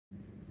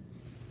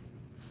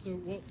 So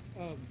what?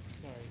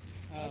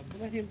 Sorry.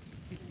 Let him.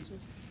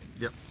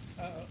 Yep.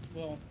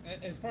 Well,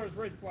 as far as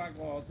red flag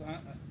laws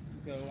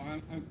go,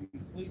 I'm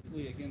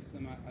completely against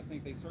them. I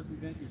think they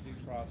circumvent your due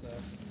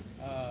process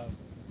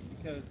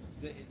because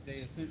they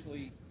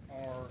essentially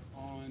are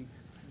on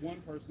one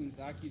person's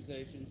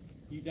accusation.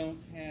 You don't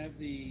have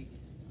the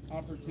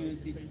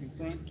opportunity to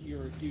confront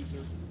your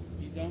accuser.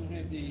 You don't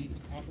have the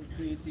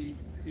opportunity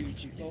to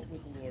consult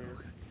with a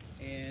lawyer,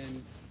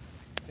 and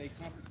they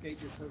confiscate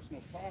your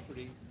personal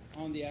property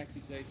on the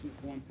accusation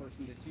of one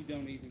person that you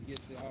don't even get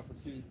the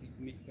opportunity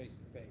to meet face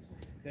to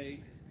face.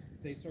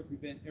 They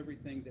circumvent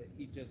everything that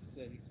he just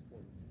said he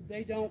supported.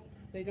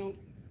 They don't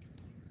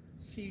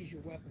seize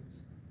your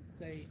weapons.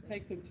 They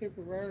take them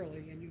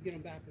temporarily, and you get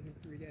them back within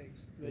 3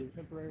 days. They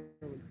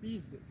temporarily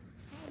seized it.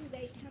 How do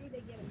they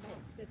get them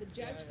back? Does a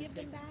judge give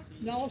them back?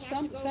 No, You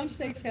have to go some in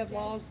states front of have a judge?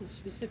 laws that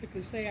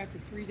specifically say after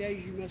 3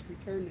 days you must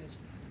return this.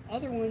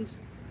 Other ones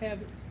have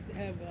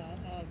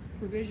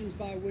provisions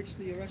by which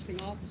the arresting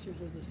officers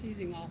or the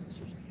seizing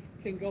officers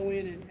can go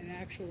in and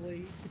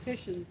actually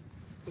petition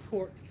the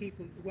court to keep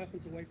the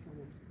weapons away from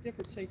them.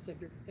 Different states have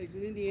different things.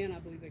 In Indiana, I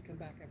believe they come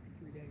back after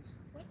 3 days.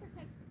 What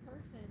protects the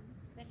person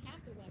that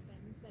have the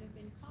weapons that have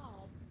been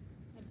called,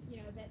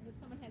 that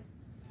someone has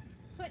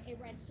put a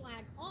red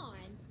flag on?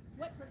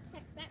 What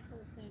protects that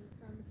person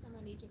from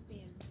somebody just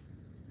being,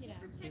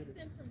 Protects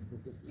them from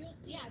guilty,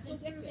 yeah, proven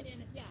vindictive.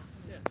 innocent.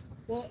 Yeah.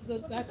 Well,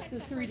 that's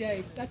the 3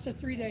 day. That's a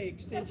 3 day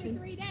So for extension.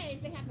 3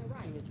 days, they have no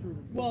rights.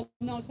 Well,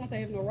 no, it's not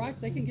they have no rights.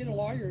 They can get a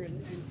lawyer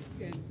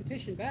and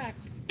petition back.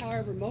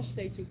 However, most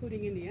states,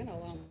 including Indiana,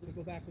 allow them to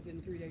go back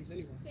within 3 days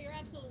anyway. So you're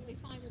absolutely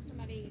fine with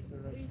somebody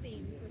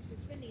losing or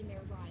suspending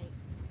their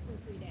rights for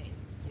 3 days?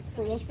 If For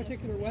somebody those says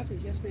particular something.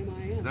 weapons, yes, ma'am,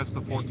 I am. That's the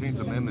Okay, 14th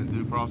so- Amendment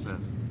due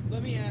process.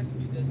 Let me ask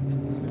you this then,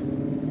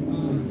 Mr.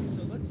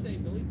 So let's say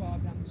Billy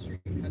Bob down the street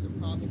has a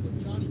problem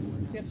with Johnny Boy.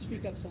 You have to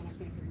speak up, son. I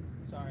can't hear you.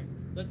 Sorry.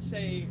 Let's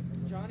say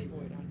Johnny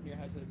Boy down here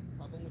has a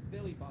problem with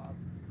Billy Bob.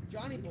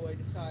 Johnny Boy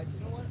decides, you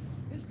know what?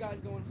 This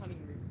guy's going hunting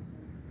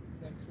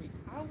next week.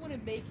 I want to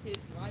make his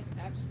life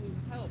absolute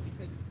hell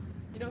because,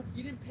 you know,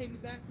 he didn't pay me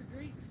back for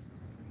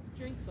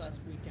drinks last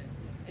weekend.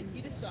 And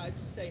he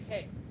decides to say,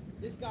 hey,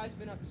 this guy's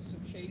been up to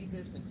some shady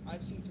business.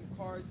 I've seen some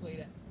cars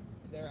laid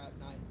there at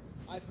night.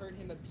 I've heard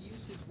him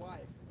abuse his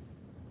wife.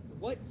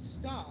 What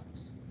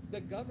stops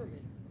the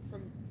government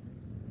from,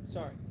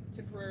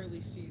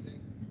 temporarily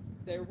seizing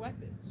their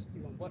weapons?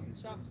 What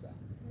stops that?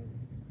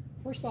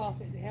 First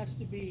off, it has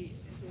to be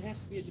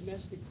a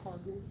domestic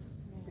partner,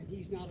 and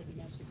he's not a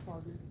domestic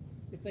partner.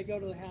 If they go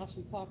to the house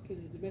and talk to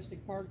the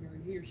domestic partner,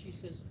 and he or she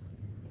says,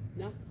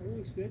 "No,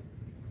 everything's good,"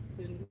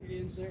 then it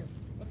ends there.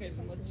 Okay,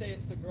 then let's say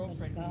it's the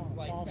girlfriend who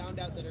found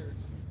out that her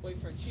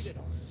boyfriend cheated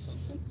on her or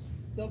something.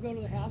 They'll go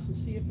to the house and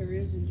see if there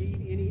is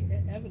indeed any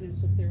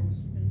evidence that there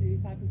was any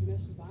type of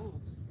domestic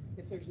violence.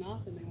 If there's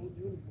not, then they won't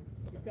do anything.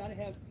 You've got to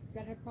have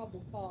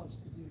probable cause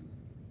to do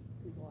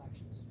legal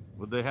actions.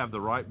 Would they have the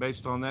right,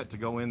 based on that, to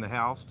go in the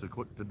house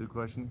to do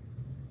questioning?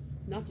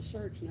 Not to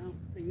search, no.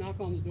 They knock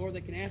on the door.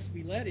 They can ask to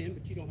be let in,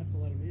 but you don't have to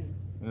let them in.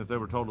 And if they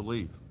were told to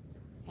leave?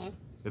 Huh?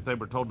 If they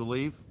were told to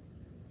leave?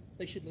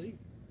 They should leave.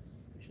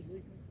 They should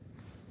leave.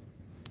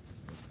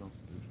 That's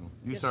constitutional.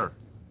 You, Yes, sir.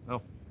 sir.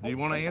 Oh, do you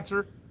want to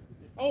answer?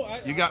 Oh,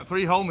 You got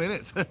 3 whole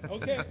minutes.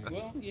 Okay,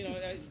 well, you know,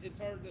 it's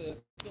hard to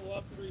fill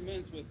up 3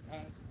 minutes with, I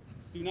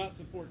do not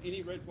support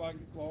any red flag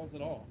laws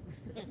at all.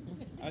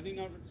 I do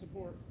not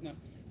support, no.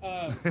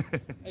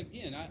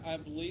 Again, I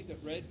believe that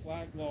red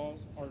flag laws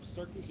are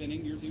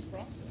circumventing your due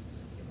process.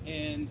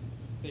 And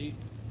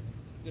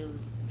they're,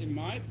 in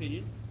my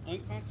opinion,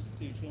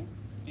 unconstitutional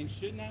and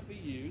should not be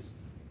used.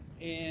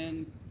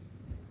 And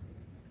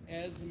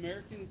as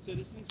American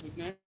citizens with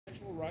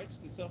natural rights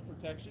to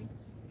self-protection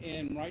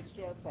and rights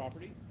to our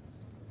property,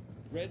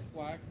 red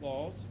flag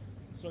laws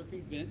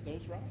circumvent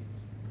those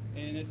rights.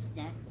 And it's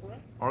not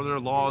correct. Are there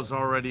laws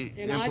already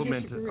And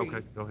implemented? I disagree.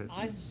 Okay, go ahead.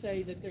 I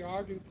say that there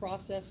are due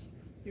process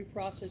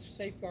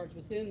safeguards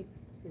within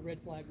the red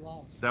flag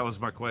laws. That was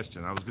my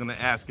question. I was going to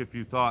ask if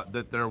you thought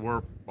that there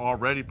were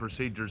already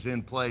procedures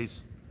in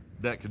place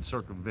that could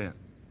circumvent.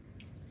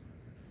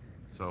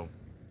 So.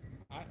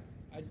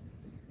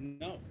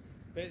 No,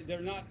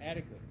 they're not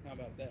adequate. How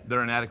about that?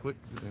 They're inadequate?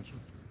 Good answer.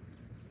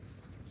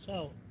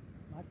 So,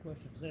 my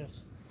question is this,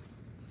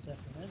 is that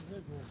when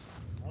individuals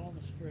out on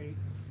the street.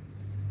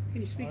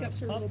 Can you speak up,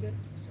 sir, a little bit?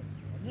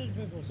 When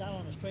individuals out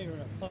on the street or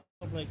in a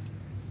public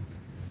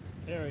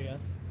area,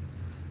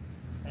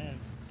 and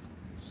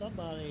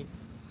somebody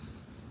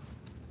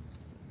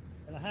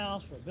in a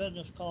house or a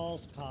business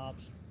calls the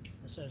cops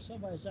and says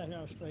somebody's out here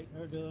on the street and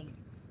they're doing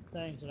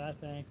things that I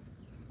think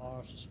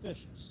are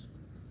suspicious.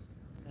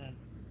 And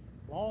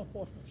law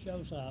enforcement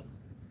shows up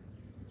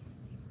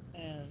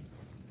and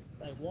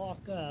they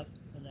walk up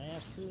and they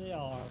ask who they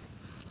are,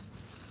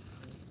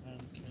 and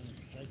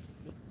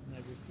they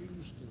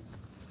refuse to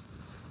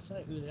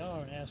say who they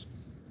are and ask,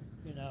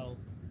 you know,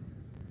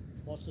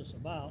 what's this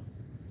about?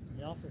 And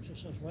the officer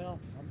says, well,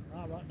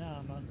 right now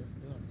I'm under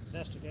doing an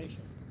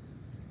investigation.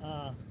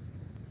 I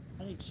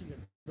need to see your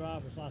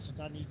driver's license.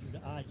 I need you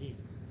to ID.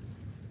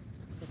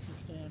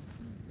 Understand?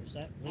 Is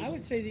that legal? I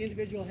would say the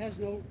individual has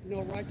no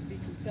right to be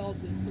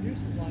compelled to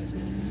produce his license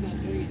if he's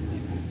not doing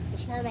anything. A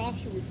smart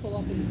officer would pull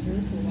up and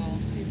observe for a while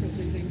and see if there's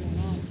anything going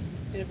on.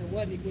 And if there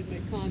wasn't, he would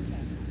make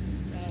contact.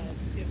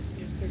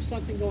 If there's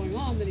something going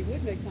on, then he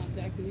would make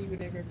contact, and he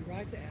would have every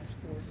right to ask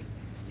for it.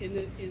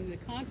 But in the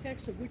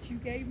context of which you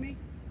gave me,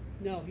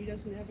 no, he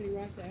doesn't have any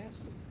right to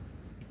ask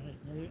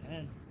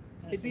him.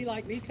 It'd be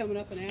like me coming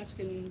up and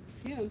asking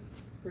him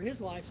for his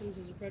license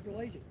as a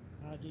federal agent.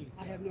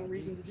 I have no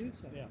reason to do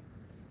so. Yeah.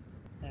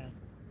 And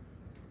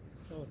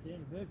so if the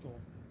individual.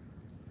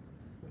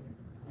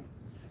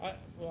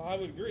 I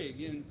would agree.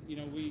 Again, you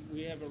know,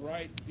 we have a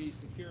right to be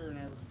secure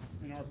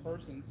in our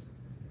persons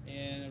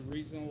and a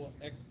reasonable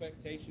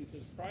expectation to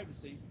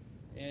privacy.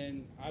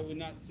 And I would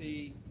not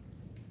see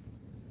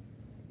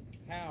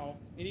how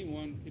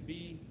anyone could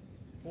be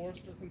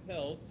forced or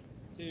compelled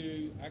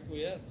to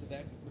acquiesce to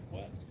that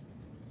request.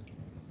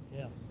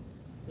 Yeah,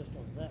 just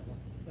on that one.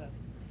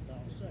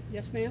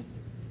 Yes, ma'am?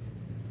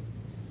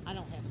 I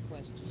don't have a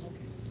question.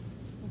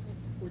 Okay.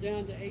 We're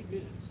down to 8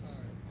 minutes. All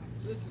right.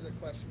 So this is a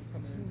question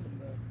coming in from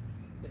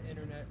the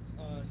internet.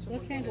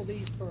 Let's handle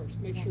these first.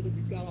 Make sure that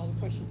we've got all the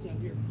questions out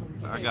here.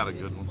 I got a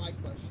good one. This is my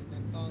question.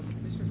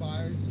 Mr.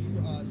 Byers, do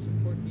you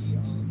support the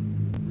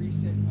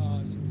recent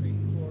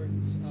Supreme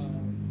Court's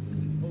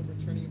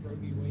overturning of Roe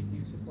v. Wade? Do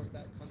you support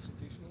that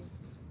constitutionally?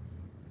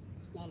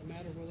 It's not a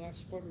matter of whether I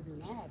support it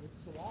or not.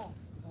 It's the law.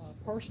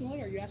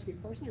 Personally, are you asking me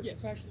personally or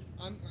Yes. professionally?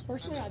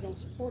 Personally, I don't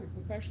support it.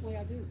 Professionally,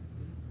 I do.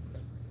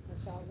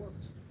 That's how it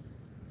works.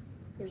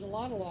 There's a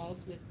lot of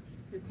laws that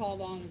you're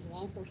called on as a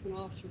law enforcement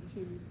officer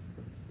to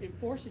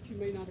enforce that you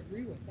may not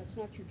agree with. That's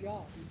not your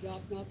job. Your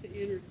job's not to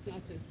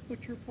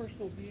put your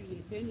personal views and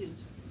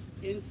opinions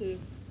into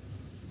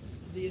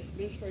the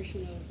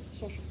administration of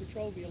social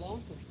control via law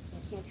enforcement.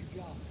 That's not your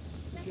job.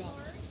 Your job.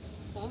 Hard?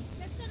 Huh?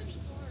 That's gonna be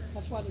hard.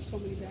 That's why there's so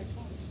many bad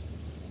cops.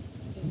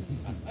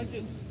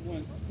 just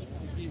want to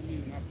give you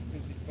an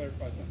opportunity to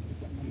clarify something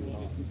because I'm a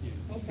little bit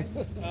confused. Okay.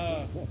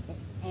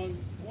 On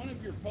one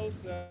of your posts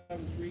that I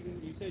was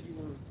reading, you said you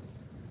were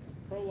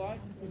pro-life?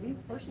 Mm-hmm.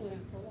 Personally,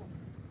 I'm pro-life.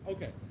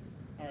 Okay.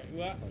 All right.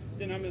 Well,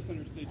 then I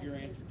misunderstood your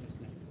answer just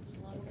now.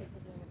 Okay.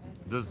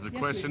 Does the Yes,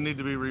 question ma'am. need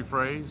to be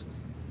rephrased?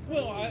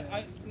 Well,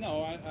 I'm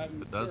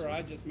It does. sure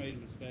I just made a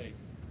mistake.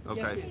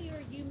 Okay.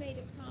 Earlier, you made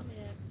a comment,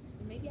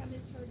 and maybe I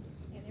misheard this,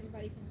 and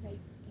everybody can say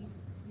you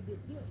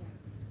didn't hear it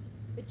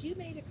right. But you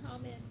made a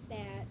comment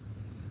that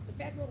the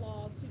federal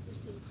law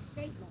supersedes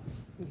state law.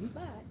 Mhm.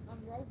 But on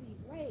Roe v.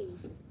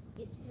 Wade,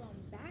 it's thrown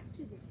back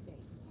to the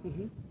states.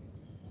 Mm-hmm.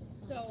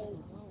 So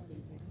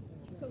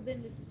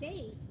then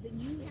then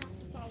you have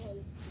to follow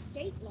the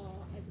state law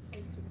as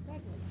opposed to the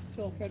federal law.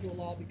 Until federal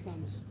law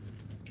becomes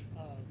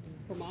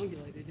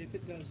promulgated, if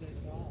it does that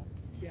at all.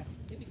 Yeah.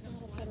 It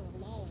becomes a federal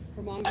law.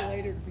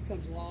 Promulgated, it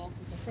becomes law.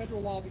 If the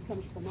federal law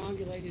becomes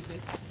promulgated that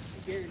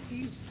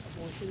guarantees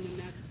abortion, then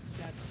that's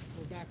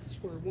we're back to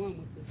square one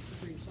with the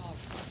Supreme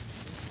Sovereign.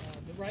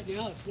 But right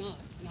now it's not,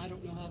 and I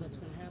don't know how that's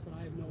going to happen.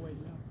 I have no way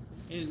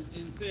to know.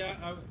 And see,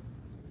 I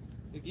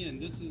again,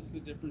 this is the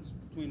difference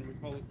between a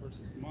republic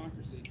versus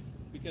democracy,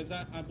 because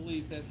I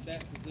believe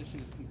that position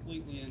is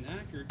completely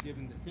inaccurate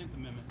given the 10th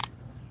Amendment,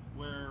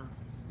 where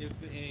if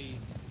a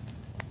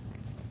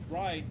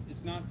right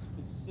is not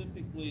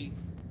specifically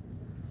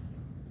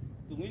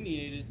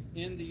delineated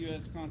in the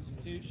U.S.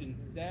 Constitution,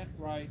 that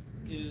right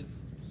is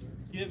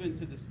given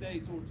to the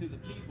states or to the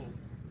people.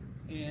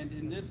 And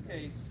in this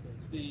case,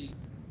 the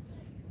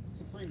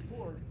Supreme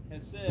Court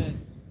has said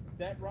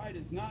that right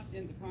is not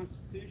in the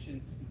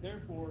Constitution,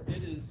 therefore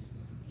it is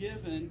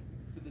given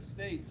to the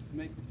states to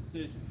make the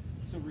decisions.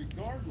 So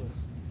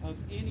regardless of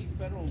any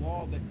federal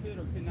law that could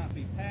or could not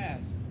be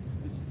passed,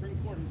 the Supreme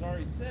Court has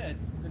already said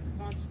that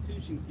the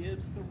Constitution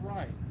gives the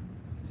right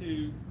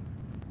to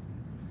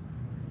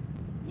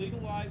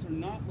legalize or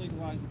not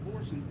legalize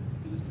abortion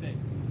to the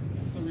states.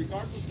 So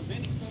regardless of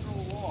any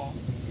federal law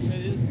that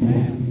is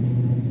passed,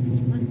 the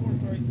Supreme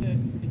Court's already said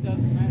it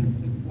doesn't matter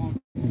because it belongs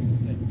to the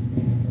states.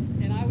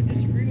 And I would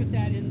disagree with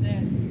that in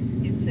that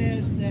it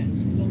says that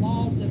the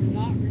laws that are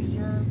not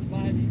reserved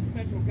by the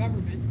federal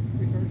government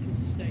revert to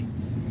the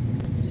states.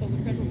 So the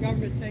federal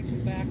government takes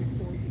them back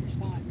and forth each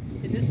time.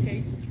 In this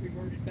case, it's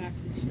reverted back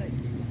to the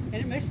states. And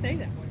it may stay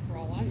that way for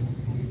all I know.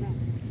 I don't know.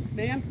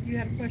 Ma'am, you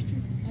had a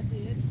question? I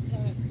did.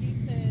 You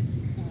said,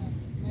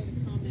 made a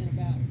comment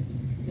about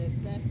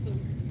that's the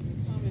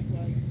comment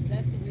was,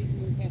 that's the reason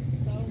we have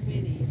so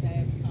many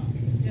bad cops.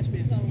 Yes,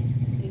 ma'am. So,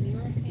 in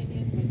your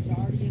opinion,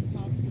 majority of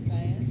cops are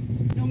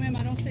bad? No, ma'am,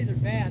 I don't say they're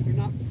bad. They're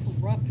not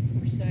corrupt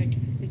per se.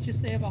 It's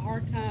just they have a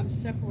hard time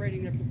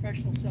separating their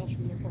professional selves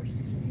from their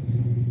personal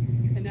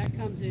selves. And that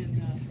comes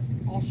in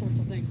all sorts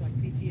of things like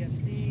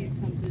PTSD. It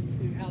comes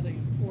into how they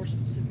enforce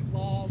specific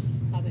laws,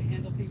 how they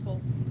handle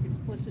people,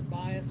 implicit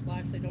bias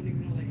they don't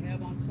even know they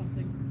have on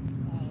something,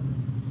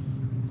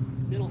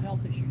 mental health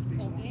issues.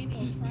 So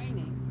annual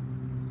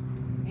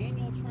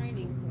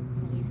training for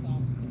police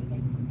officers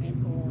and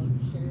for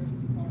sheriff's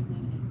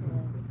department and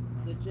for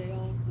the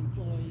jail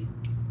employees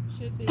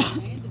should be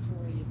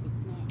mandatory if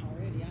it's not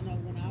already. I know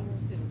when I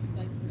worked at a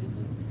state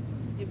prison,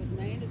 it was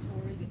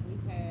mandatory that we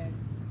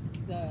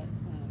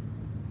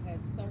had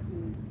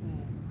certain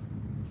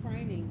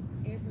training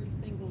every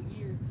single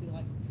year to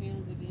like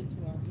pound it into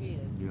our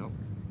heads. Yep.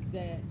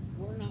 That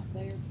we're not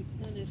there to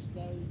punish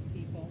those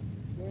people.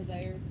 We're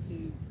there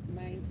to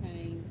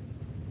maintain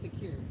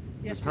security.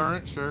 Yes, The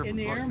current sheriff in of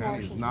the Clark air County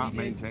marshals, is not we did-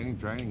 maintaining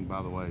training,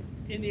 by the way.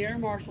 In the air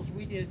marshals,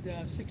 we did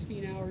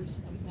 16 hours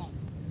a month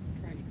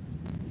training.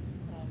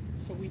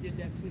 So we did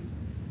that too.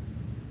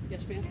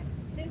 Yes, ma'am?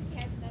 This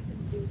has nothing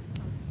to do with the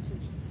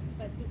Constitution,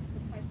 but this is a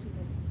question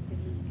that's been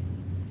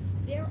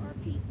emailed. There are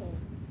people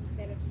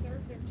that have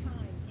served their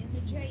time in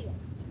the jail,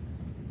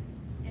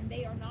 and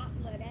they are not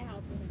let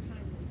out in a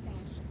timely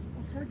fashion.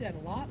 I've heard that a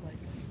lot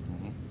lately.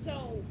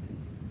 So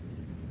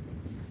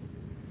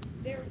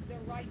their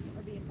rights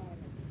are being violated.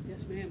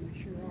 Yes, ma'am, we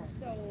sure are.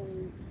 So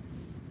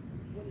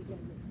what are you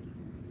gonna do?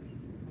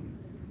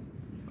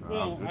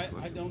 Well, good I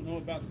question. don't know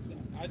about,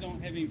 I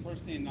don't have any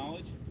firsthand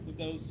knowledge with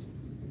those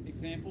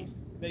examples.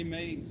 They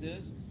may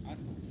exist.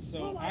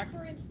 Well, like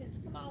for instance,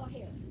 Kamala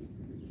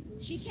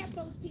Harris. She kept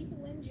those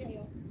people in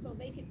jail so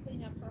they could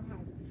clean up her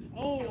highway. in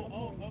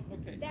California.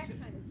 Okay. That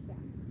kind of stuff.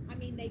 I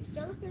mean, they've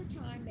served their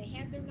time, they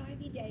had their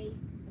 90 days,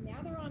 and now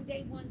they're on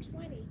day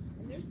 120,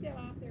 and they're still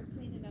out there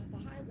cleaning up the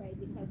highway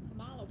because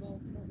Kamala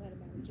won't let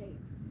them out of jail.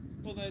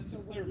 Well, that's a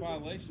clear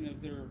violation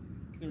of their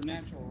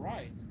natural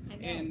rights. I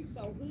know, And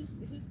so who's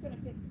gonna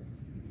fix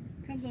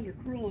it? Comes under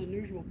cruel and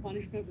unusual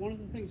punishment. One of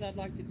the things I'd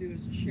like to do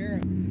as a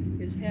sheriff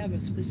is have a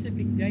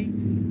specific date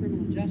in the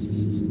criminal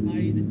justice system,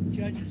 i.e. the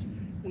judges,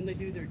 when they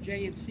do their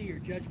J&C or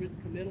judgment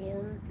committal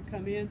order to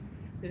come in,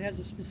 that has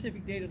a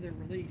specific date of their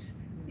release.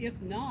 If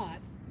not,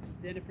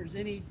 then if there's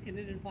any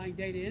identifying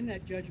data in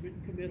that judgment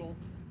and committal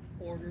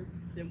order,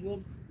 then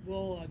we'll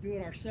do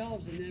it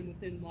ourselves, and then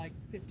within like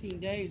 15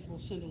 days, we'll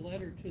send a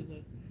letter to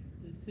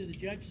the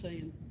judge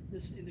saying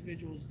this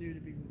individual is due to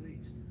be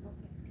released.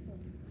 Okay, so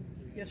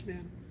Yes,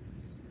 ma'am.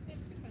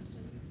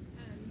 questions.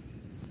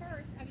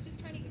 First, I was just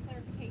trying to get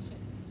clarification.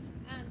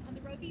 On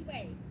the Roe v.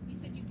 Wade, you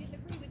said you didn't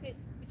agree with it,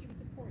 but you would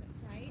support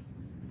it, right?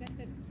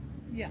 That's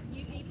Yeah.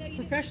 even though you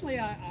Professionally,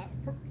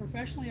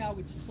 professionally, I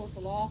would support the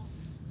law.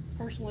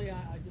 Personally,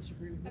 I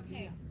disagree with it.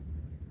 Okay.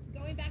 Yeah.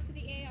 Going back to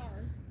the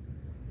AR,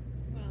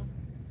 well,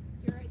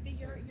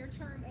 your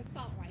term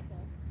assault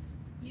rifle,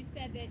 you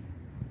said that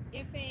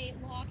if a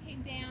law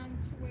came down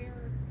to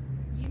where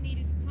you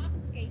needed to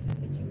confiscate them,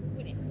 that you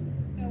wouldn't.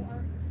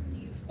 So, do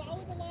you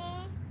follow the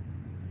law,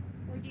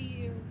 or do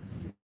you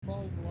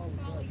Follow the law.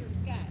 follow your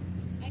gut?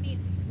 I mean,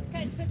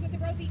 because with the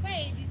Roe v.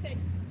 Wade, you said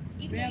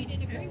even though you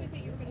didn't agree with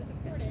it, you were going to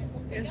support it.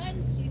 With the Yes.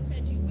 guns, you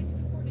said you wouldn't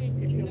support it. If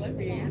even you though let it was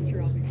me a law.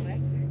 answer, I'll be glad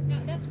to.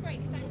 No, that's great.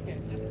 Because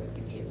I was just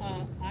confused.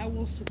 I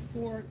will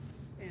support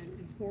and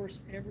enforce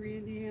every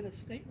Indiana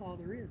state law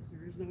there is.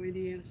 There is no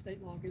Indiana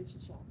state law against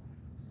assault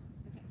rifles.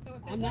 Okay, so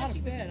if there I'm was, not a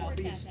you would fed, I'll support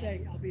be a that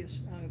state, I'll be a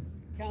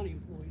county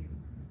employee.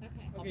 then.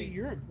 Okay. I'll be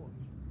your employee.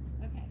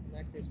 Okay. In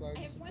that case, why would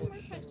I you have one support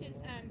more question.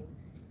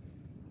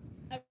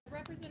 A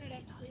representative,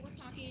 we were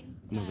talking.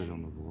 No, they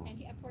don't know the law.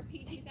 And of course,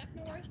 he's up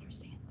north.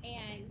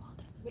 And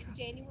with the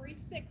January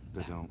 6th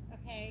They stuff, don't.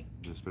 okay,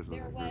 Especially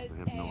there that was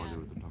group, they have no a, idea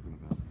what they're talking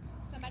about.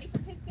 somebody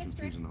from his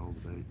district Confusing the whole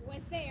debate.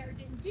 was there,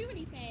 didn't do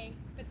anything,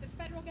 but the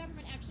federal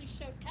government actually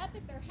showed up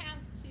at their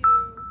house to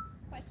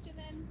question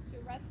them,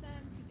 to arrest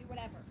them, to do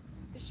whatever.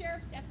 The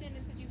sheriff stepped in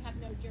and said, you have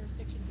no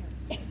jurisdiction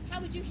here. How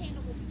would you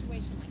handle a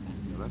situation like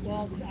that?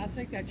 Well, I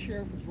think that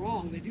sheriff was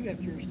wrong. They do have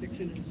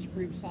jurisdiction as the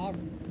supreme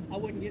sovereign. I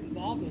wouldn't get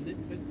involved with it,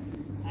 but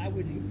I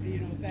would,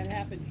 if that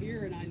happened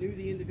here and I knew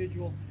the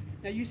individual.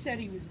 Now, you said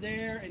he was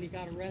there and he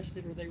got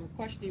arrested, or they were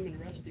questioning him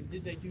and arrested him.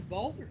 Did they do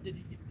both, or did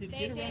he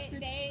get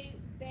arrested?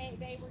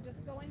 They were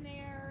just going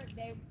there,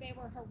 they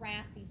were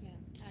harassing him,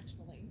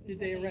 actually. is Did what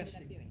they ended arrest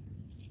up him? doing.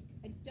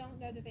 I don't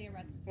know that they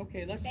arrested him.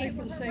 Okay, let's They say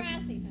were for the sake,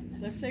 harassing him,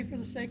 though. let's say for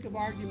the sake of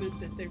argument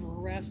that they were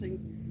harassing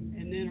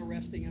and then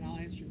arresting, and I'll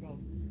answer both.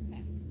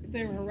 Okay. If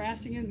they were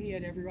harassing him, he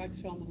had every right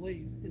to tell them to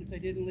leave. And if they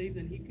didn't leave,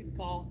 then he could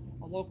call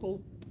a local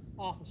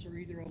officer,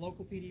 either a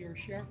local PD or a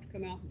sheriff, to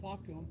come out and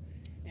talk to him.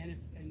 And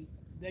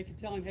they could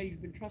tell him, hey,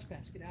 you've been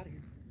trespassed, get out of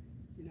here.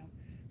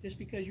 Just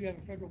because you have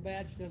a federal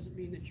badge doesn't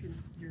mean that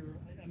you're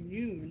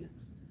immune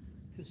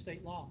to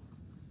state law.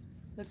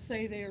 Let's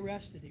say they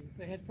arrested him. If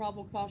they had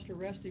probable cause to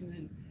arrest him,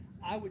 then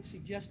I would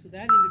suggest to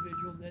that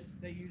individual that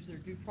they use their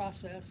due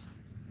process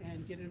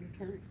and get an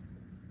attorney.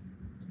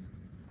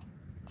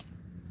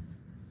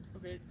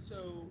 Okay,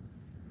 so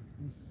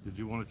Did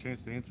you want a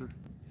chance to answer?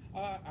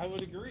 I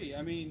would agree.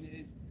 I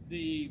mean,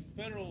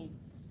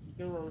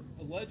 there were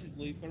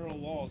allegedly federal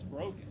laws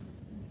broken.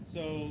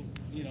 So,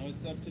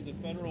 it's up to the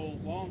federal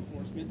law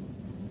enforcement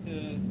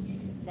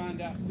to find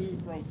out who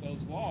broke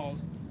those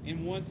laws.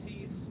 And once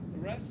he's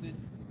arrested,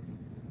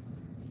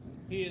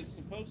 he is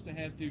supposed to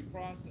have due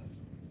process.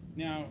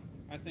 Now,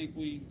 I think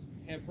we've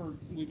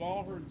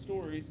all heard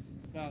stories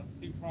about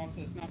due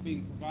process not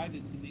being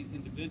provided to these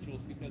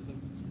individuals because of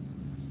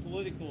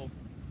political.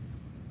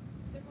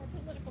 They're more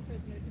political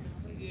prisoners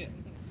now. Than Yeah,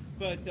 anything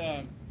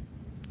else.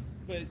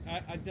 but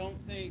I don't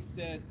think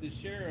that the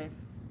sheriff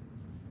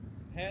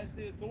has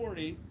the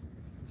authority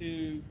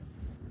to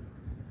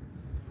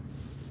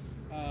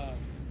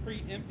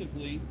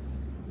preemptively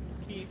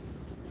keep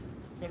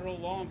federal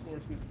law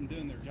enforcement from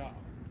doing their job.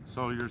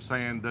 So you're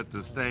saying that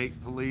the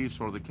state police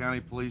or the county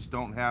police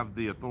don't have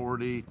the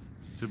authority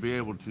to be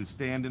able to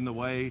stand in the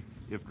way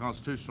if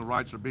constitutional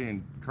rights are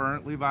being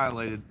currently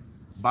violated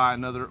by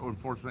another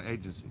enforcement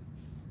agency?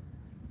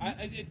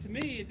 To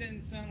me, it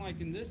didn't sound like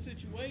in this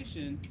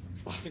situation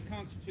the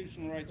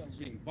constitutional rights were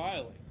being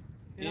violated.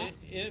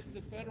 If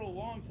the federal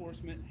law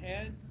enforcement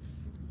had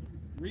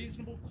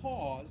reasonable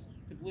cause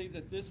to believe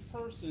that this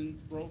person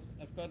broke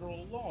a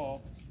federal law,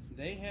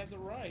 they have the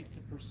right to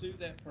pursue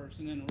that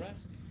person and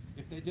arrest him.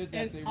 If they did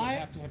that, they would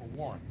have to have a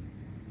warrant.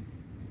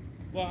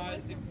 Well,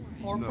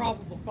 Or No.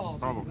 probable cause.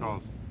 Probable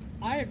cause.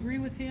 I agree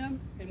with him,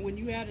 and when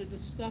you added the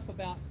stuff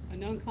about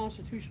an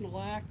unconstitutional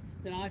act,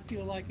 then I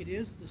feel like it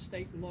is the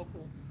state and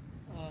local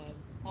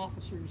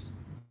officers'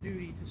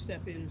 duty to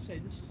step in and say,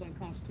 this is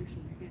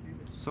unconstitutional, you can't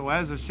do this. So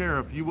as a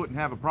sheriff, you wouldn't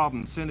have a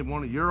problem sending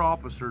one of your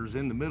officers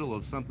in the middle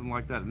of something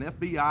like that, an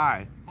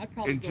FBI, I'd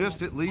probably and go just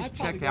myself. at least I'd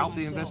probably check go out the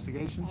myself.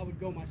 investigation? I would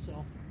go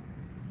myself.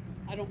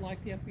 I don't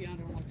like the FBI, I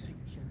don't like Secret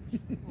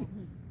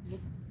Service.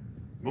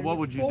 But what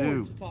would you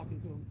Forward do? to talking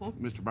to them, huh?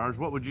 Mr. Byers,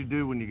 what would you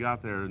do when you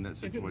got there in that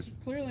If it was situation?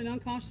 clearly an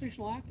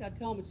unconstitutional act, I'd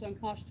tell them it's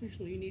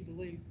unconstitutional, you need to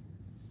leave.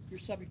 You're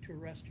subject to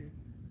arrest here.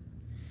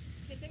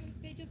 Because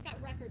they just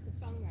got records of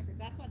phone records.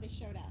 That's why they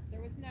showed up. They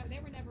were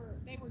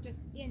just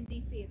in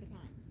DC at the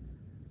time.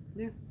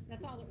 Yeah.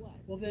 That's all it was.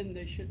 Well, then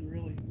they should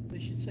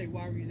say,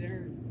 why were you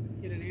there,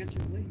 and get an answer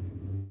and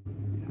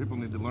leave. People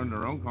need to learn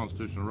their own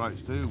constitutional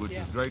rights too, which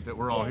Yeah. is great that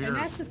we're all here And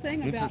that's the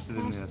thing about interested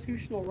in this.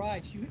 constitutional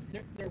rights.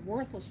 They're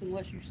worthless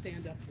unless you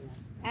stand up for them.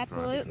 If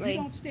Absolutely. you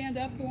don't stand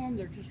up for them,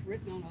 they're just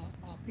written on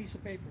a piece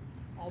of paper.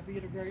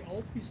 Albeit a very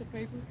old piece of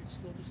paper, it's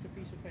still just a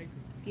piece of paper.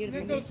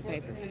 Beautiful That goes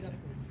newspaper.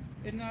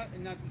 And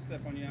not to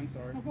step on you, I'm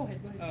sorry. No, go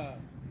ahead.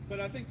 But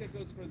I think that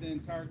goes for the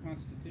entire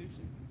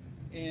Constitution.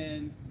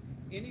 And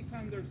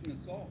anytime there's an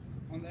assault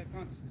on that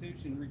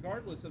Constitution,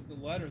 regardless of the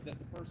letter that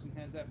the person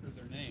has after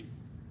their name,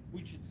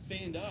 we should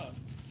stand up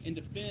and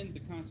defend the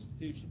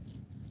Constitution.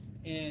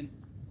 And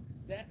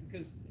that,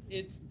 because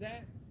it's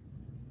that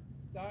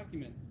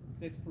document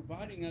that's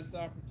providing us the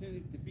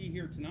opportunity to be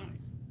here tonight.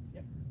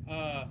 Yep.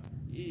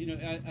 You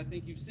know, I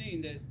think you've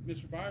seen that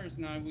Mr. Byers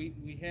and I,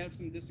 we have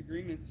some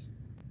disagreements,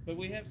 but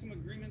we have some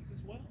agreements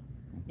as well.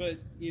 But,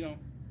 you know,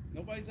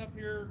 nobody's up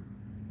here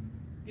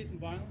getting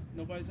violent.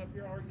 Nobody's up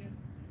here arguing.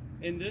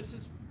 And this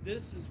is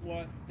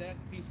what that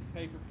piece of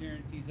paper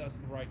guarantees us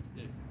the right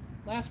to do.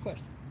 Last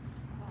question.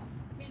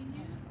 Can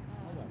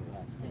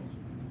you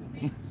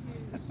speak to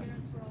the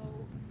sheriff's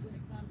role when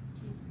it comes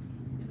to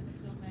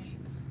eminent domain,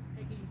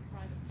 taking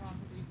private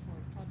property for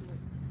public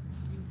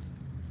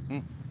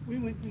use? We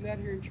went through that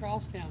here in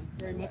Charlestown,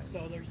 very much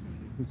so. There's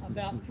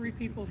about 3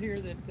 people here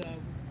that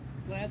would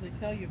gladly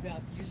tell you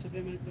about the use of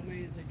eminent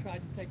domain as they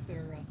tried to take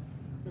their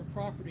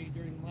property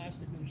during the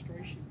last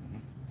administration.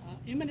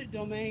 Eminent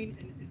domain,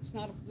 it's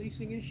not a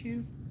policing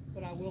issue,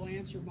 but I will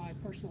answer my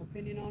personal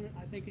opinion on it.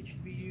 I think it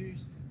should be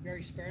used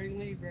very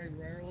sparingly, very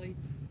rarely,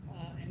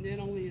 and then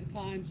only in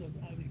times of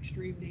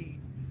extreme need.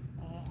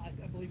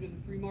 I believe in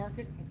the free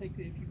market. I think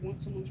that if you want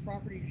someone's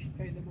property, you should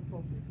pay them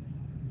appropriately.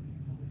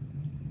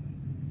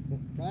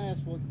 Can I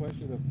ask one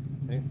question to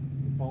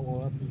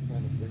follow up and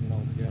kind of bring it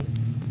all together?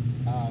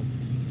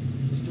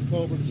 Mr.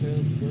 Colbert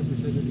says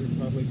represented the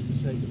Republic to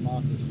say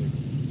democracy.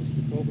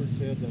 Mr. Colbert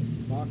said that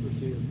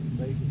democracy is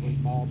basically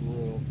mob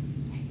rule.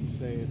 You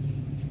say it's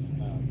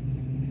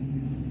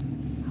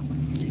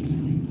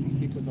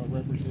speak with our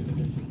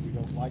representatives if we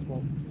don't like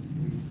what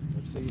we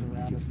have seen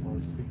around us,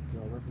 or speak to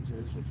our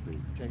representatives if the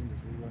changes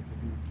we want to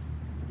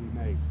be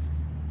made.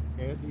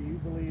 And do you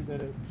believe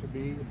that it should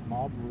be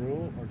mob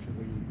rule, or should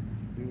we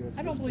do as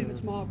I don't believe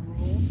it's mob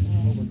rule.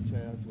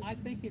 I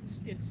think it's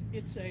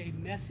a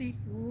messy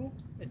rule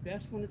at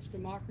best when it's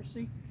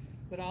democracy,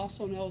 but I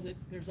also know that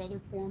there's other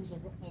forms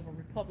of a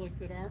republic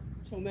that aren't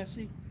so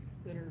messy,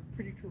 that are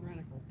pretty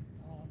tyrannical.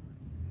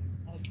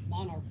 Of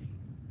monarchy,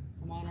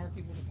 a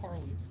monarchy with a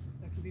parliament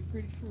that can be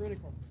pretty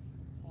tyrannical.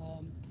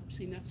 I've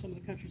seen that in some of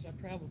the countries I've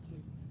traveled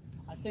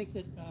to. I think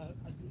that,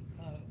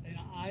 and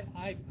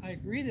I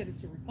agree that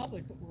it's a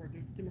republic, but we're a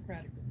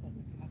democratic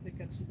republic, and I think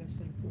that's the best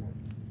thing for it.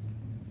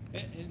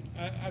 And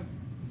I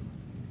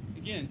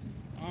again,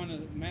 on a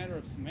matter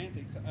of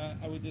semantics,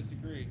 I would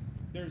disagree.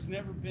 There's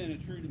never been a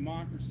true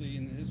democracy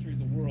in the history of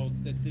the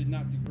world that did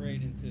not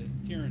degrade into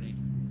tyranny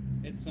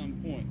at some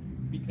point,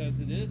 because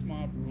it is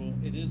mob rule,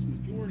 it is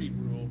majority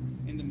rule,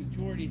 and the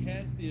majority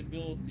has the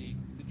ability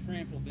to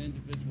trample the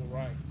individual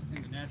rights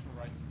and the natural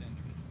rights of the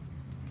individual.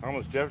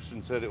 Thomas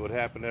Jefferson said it would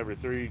happen every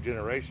 3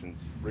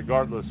 generations,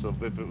 regardless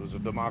of if it was a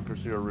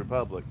democracy or a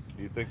republic.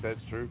 Do you think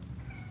that's true?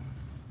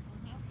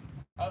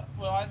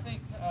 Well, I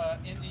think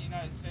in the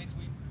United States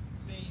we've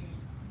seen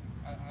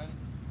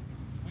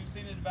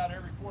it about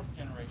every 4th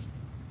generation.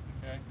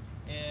 Okay,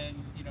 and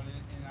you know,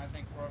 and I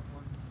think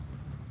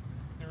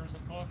there's a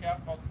book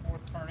out called The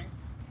Fourth Turning,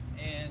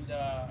 and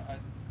I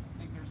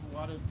think there's a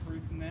lot of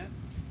truth in that.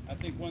 I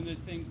think one of the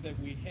things that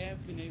we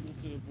have been able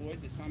to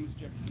avoid, that Thomas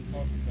Jefferson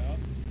talked about,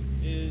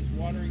 is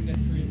watering that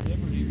tree of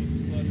liberty with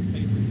the blood of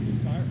patriots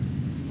and tyrants.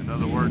 In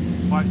other words,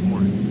 fight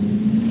for it.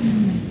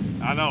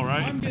 I know,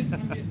 right? I'm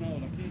getting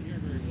old. I can't hear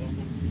very well,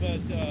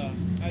 but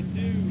I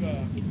do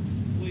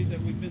believe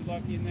that we've been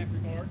lucky in that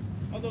regard.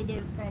 Although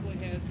there probably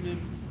has been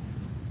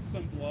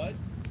some blood,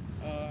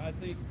 I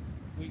think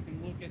we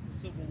can look at the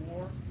Civil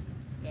War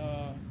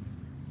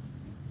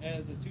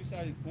as a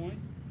two-sided coin.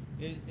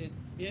 It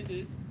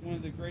ended one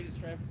of the greatest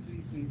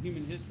travesties in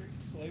human history,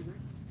 slavery,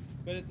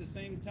 but at the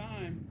same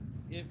time,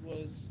 it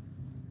was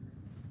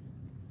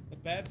a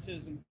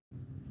baptism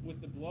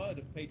with the blood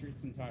of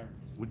patriots and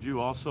tyrants. Would you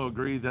also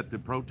agree that the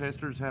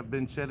protesters have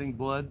been shedding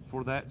blood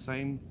for that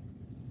same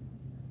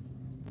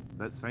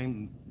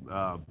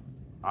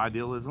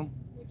idealism?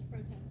 Which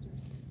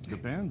protesters?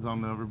 Depends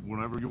on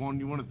whatever you want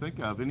to think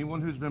of.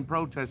 Anyone who's been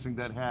protesting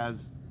that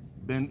has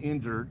been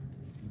injured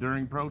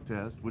during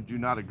protest, would you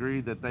not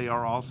agree that they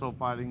are also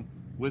fighting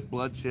with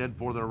bloodshed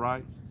for their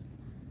rights?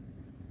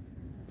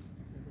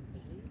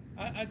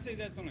 I'd say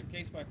that's on a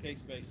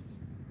case-by-case basis.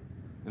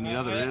 And the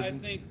other isn't? I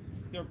think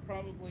there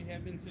probably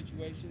have been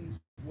situations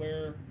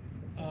where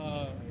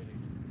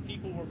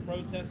people were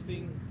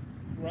protesting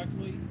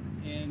correctly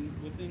and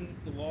within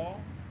the law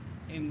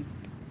and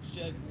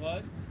shed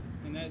blood,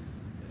 and that's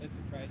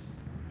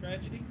a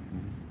tragedy.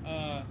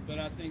 But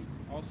I think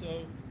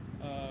also,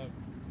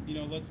 you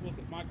know, let's look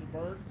at Michael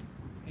Byrd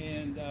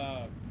and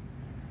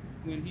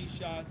when he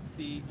shot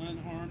the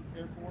unarmed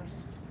Air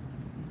Force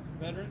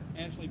veteran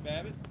Ashley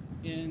Babbitt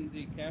in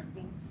the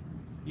Capitol.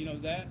 You know,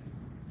 that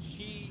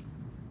she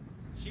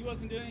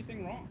wasn't doing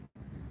anything wrong.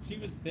 She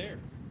was there,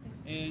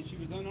 and she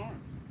was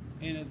unarmed,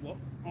 and an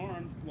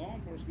armed law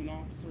enforcement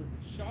officer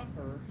shot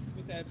her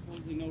with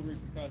absolutely no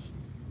repercussions.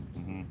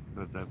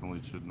 That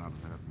definitely should not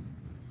have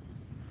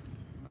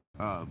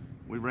happened.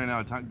 We ran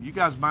out of time. You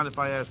guys mind if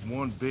I ask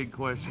one big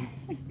question?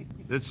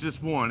 It's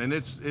just one, and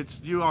it's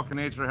you all can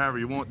answer however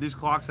you want. These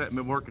clocks haven't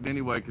been working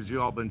anyway because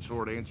you all been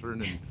short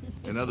answering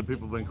and other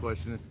people have been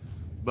questioning.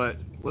 But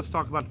let's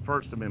talk about the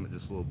First Amendment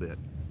just a little bit.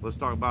 Let's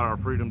talk about our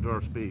freedom to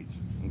our speech,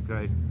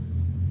 okay?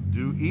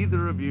 Do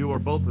either of you or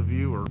both of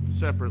you or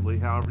separately,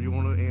 however you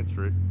want to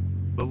answer it,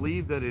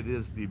 believe that it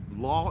is the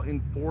law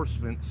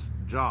enforcement's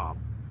job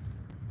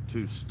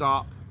to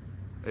stop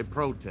a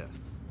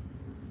protest?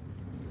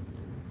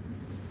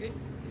 If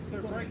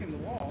they're breaking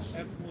the law,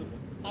 absolutely.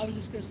 I was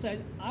just gonna say,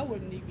 I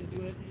wouldn't even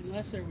do it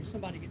unless there was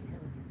somebody getting hurt.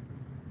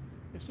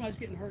 If somebody's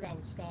getting hurt, I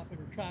would stop it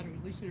or try to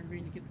at least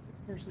intervene to get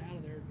the person out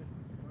of there, but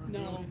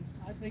no,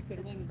 I think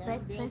that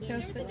protest.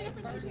 There's a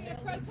difference between a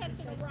protest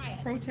and a riot.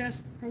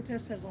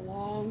 Protest has a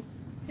long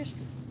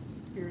history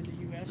here in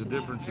the U.S. The and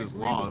difference I is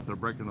agree law. with If they're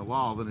breaking the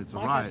law, then it's a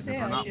like riot. I If said,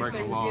 they're not if breaking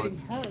they the were law, getting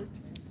it's hurt,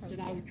 then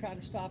I would try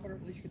to stop it or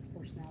at least get the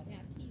person out of Yeah,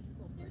 there.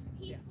 peaceful. There's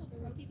peaceful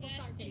Where people protest,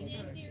 start and getting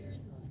then hurt.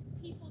 there's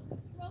people who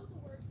throw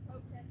the word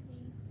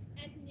protesting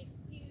as an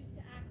excuse to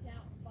act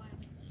out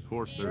violently. of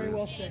course there Very is.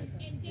 well said.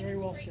 And Very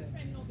well demonstrate said.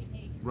 criminal behavior.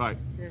 Right.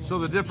 So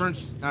the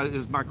difference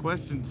is my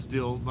question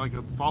still, like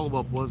a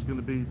follow-up was going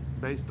to be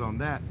based on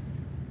that.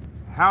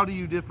 How do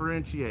you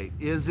differentiate?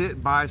 Is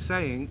it by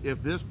saying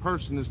if this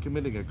person is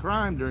committing a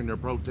crime during their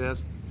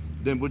protest,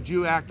 then would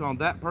you act on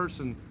that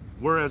person,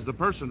 whereas the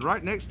person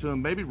right next to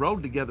him maybe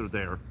rode together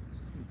there?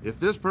 If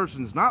this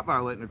person's not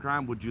violating a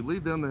crime, would you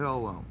leave them the hell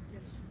alone?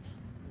 Yes.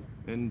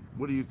 And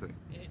what do you think?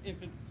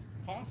 If it's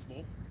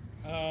possible,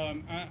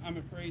 I'm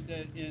afraid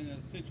that in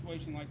a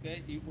situation like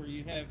that, where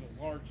you have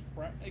a large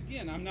crowd,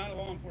 again, I'm not a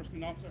law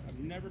enforcement officer. I've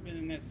never been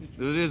in that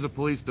situation. It is a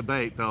police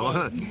debate,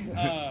 though.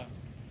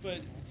 But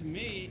to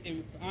me,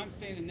 if I'm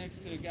standing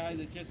next to a guy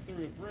that just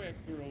threw a brick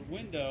through a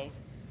window,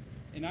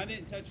 and I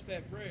didn't touch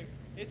that brick,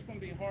 it's going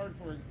to be hard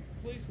for a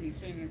policeman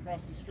standing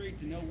across the street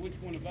to know which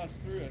one of us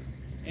threw it.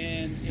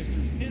 And if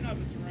there's 10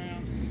 of us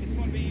around, it's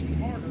going to be even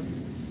harder.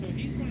 So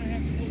he's going to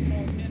have to look at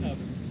all 10 of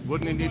us.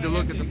 Wouldn't he need to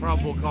look at the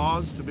probable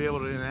cause to be able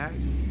to enact?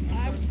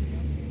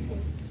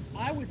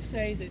 I would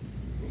say that,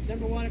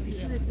 number one, if you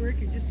threw a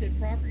brick and just did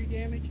property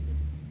damage,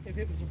 if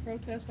it was a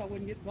protest, I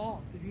wouldn't get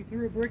involved. If you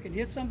threw a brick and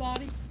hit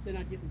somebody, then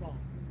I'd get involved.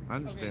 I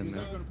understand so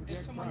that. You're not going to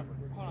protect property.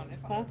 Hold on,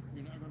 if Huh?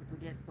 You're not going to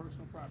protect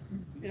personal property.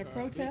 In a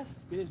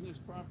protest? Business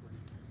property,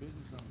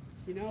 business owner.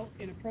 You know,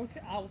 in a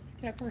protest, I'll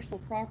protect personal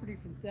property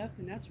from theft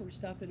and that sort of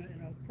stuff in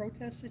a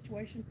protest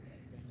situation.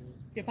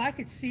 If I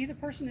could see the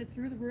person that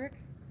threw the brick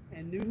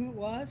and knew who it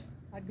was,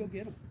 I'd go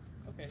get him.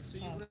 Okay, so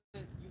you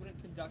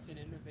wouldn't conduct an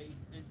interview,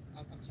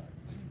 I'm sorry,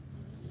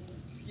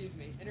 excuse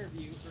me,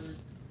 interview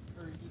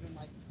or even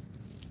like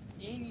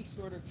any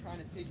sort of trying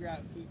to figure out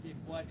who did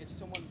what if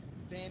someone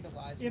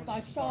vandalized. If one I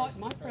of the saw cars it,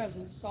 in my the protest.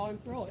 presence, saw him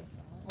throw it,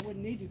 I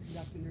wouldn't need to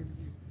conduct an interview.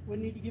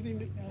 Wouldn't need to give him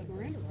Miranda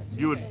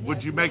rights.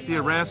 Would you make the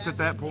arrest at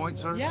that point,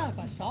 sir? Yeah, if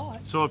I saw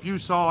it. So if you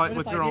saw it But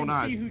with if your I own didn't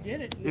eyes, see who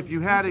did it, and if there you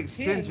was a had group of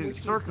 10, exigent which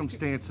was-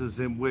 circumstances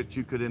in which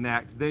you could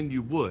enact, then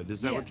you would.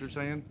 Is that what Yes. you're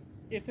saying?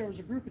 If there was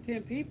a group of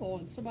 10 people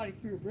and somebody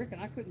threw a brick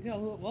and I couldn't tell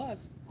who it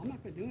was, I'm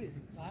not going to do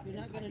anything. You're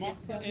not going to My-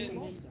 disperse and-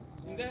 them either.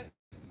 and that-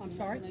 I'm You're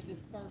sorry? not going to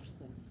disperse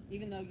them,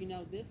 even though you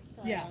know this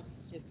crowd Yeah.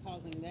 is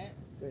causing that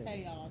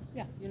chaos.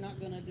 Yeah. You're not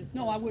going to disperse.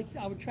 No, I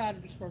would try to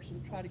disperse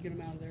them, try to get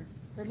them out of there,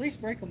 or at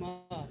least break them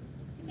up.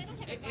 Because they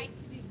don't have a right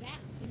to do that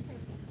in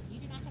protest. You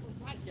do not have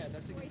a right Yeah, to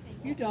that's destroy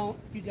things. You don't,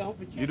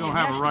 but You don't it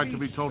have has a right be- to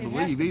be told to it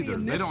has leave be a either.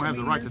 They don't have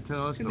the right to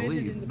tell us to misdemeanor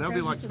leave. committed in the They'll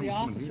be like presence of the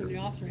someone from officer, and here.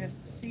 the officer has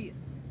to see it.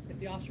 If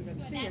the officer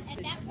doesn't So see it, at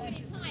then- that point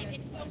in time,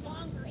 it's no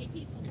longer a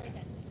peaceful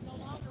protest. It's no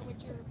longer what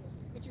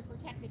you're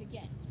protected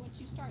against. Once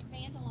you start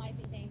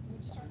vandalizing things,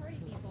 once you start hurting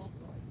people,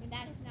 then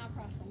that has now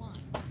crossed the line.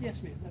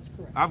 yes, ma'am, that's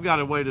correct. I've got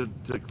a way to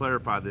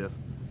clarify this.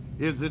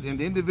 Is it an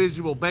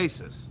individual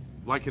basis,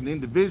 like an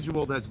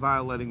individual that's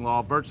violating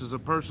law versus a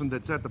person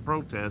that's at the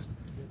protest?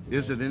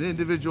 Is it an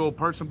individual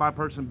person by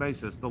person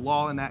basis? The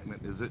law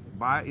enactment, is it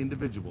by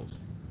individuals?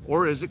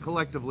 Or is it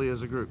collectively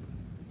as a group?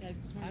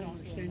 I don't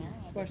understand your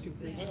question,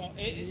 please. Well,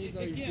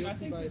 again, I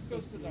think this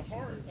goes to the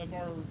heart of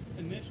our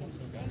initial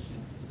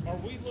discussion. Are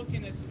we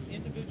looking at the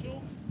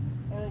individual,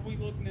 or are we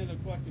looking at a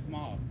collective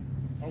mob?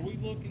 Are we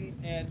looking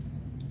at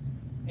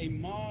a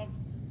mob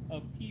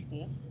of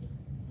people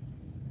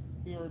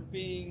who are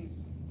being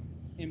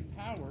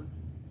empowered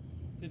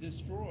to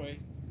destroy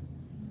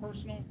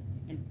personal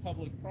and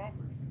public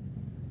property?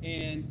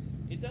 And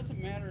it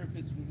doesn't matter if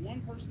it's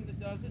one person that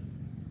does it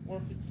or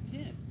if it's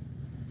 10.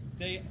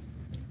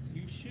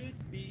 You should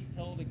be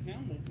held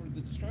accountable for the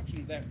destruction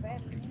of that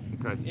property.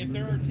 Okay. If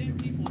there are 10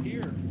 people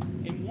here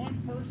and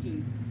one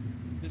person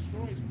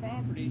destroys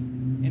property,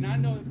 and I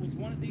know it was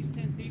one of these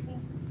 10 people,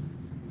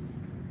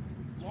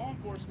 law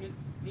enforcement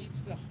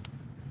needs to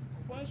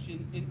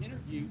question and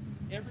interview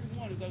every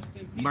one of those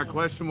 10 people. My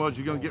question was,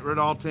 you gonna get rid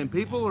of all 10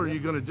 people, or are you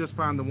gonna just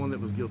find the one that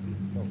was guilty?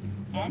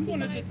 I'm going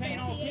to detain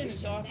all 10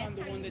 until I find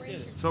the one that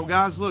did it. So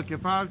guys, look,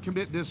 if I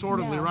commit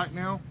disorderly right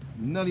now,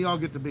 none of y'all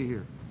get to be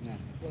here.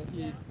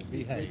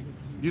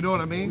 You know what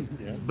I mean?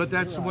 Yes. But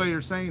that's the way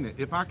you're saying it.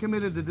 If I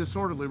committed the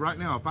disorderly right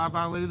now, if I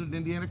violated an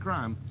Indiana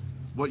crime,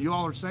 What you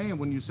all are saying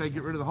when you say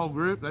get rid of the whole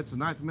group, that's a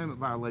 9th Amendment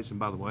violation,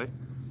 by the way.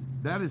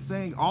 That is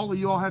saying all of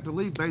you all have to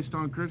leave based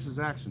on Chris's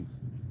actions.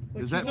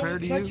 Is that fair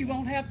to you? But you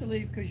won't have to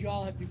leave because you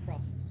all have due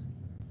process.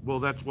 Well,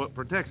 that's what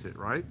protects it,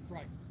 right?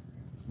 Right.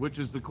 Which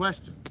is the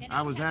question And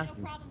I was have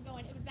asking. no problem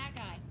going, it was that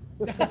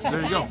guy.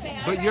 There you go.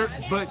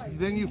 But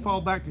then you fall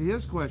back to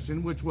his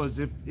question, which was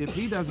if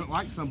he doesn't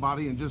like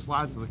somebody and just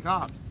lies to the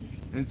cops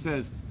and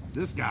says,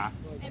 this guy.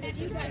 And that's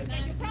true,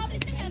 because you probably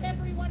have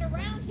everyone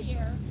around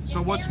here. So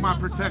if what's they're my not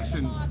part of the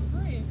protection? mob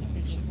group,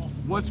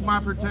 What's my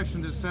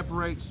protection that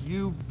separates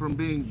you from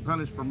being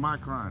punished for my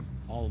crime?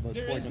 All of us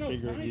There point is a no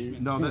finger at you.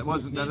 punishment. No,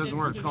 that doesn't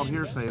work. It's called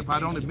hearsay. If I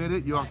don't admit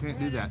it, you all can't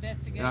do that.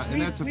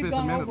 And that's a We've 5th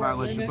gone Amendment over our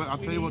violation. limits. But I'll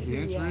We tell you what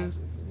need the to, answer is.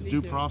 need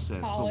Due to process,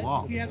 the call it.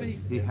 law. If you have any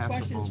He has to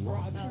questions follow for,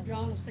 law. I'm sure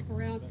John will stick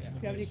around.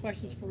 If you have any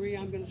questions for me,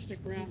 I'm gonna stick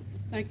around.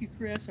 Thank you,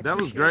 Chris. I That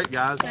was appreciate great, it.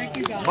 guys. Thank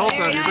you, guys. Both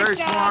of you, very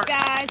smart.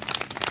 guys.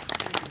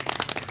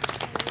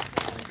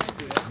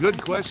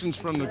 Good questions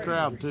from the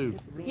crowd, too.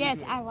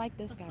 Yes, I like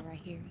this guy right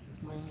here.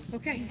 Smart.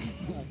 Okay.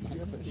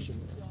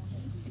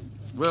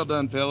 Well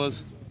done,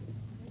 fellas.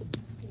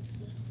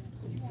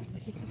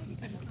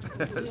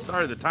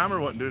 Sorry, the timer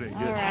wasn't doing it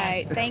good. All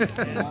right, thanks.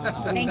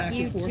 Thank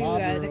you to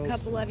the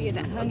couple of you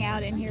that hung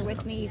out in here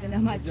with me, even though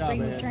my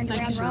screen was turned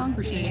around wrong,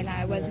 and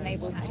I wasn't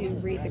able to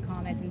read the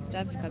comments and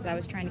stuff because I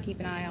was trying to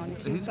keep an eye on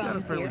 2 He's got a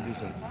phones fairly here.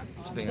 decent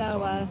stance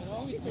So,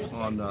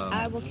 on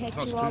I will catch you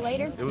all Constitution.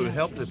 later. It would have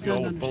helped if you all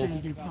Doesn't both.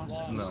 understand due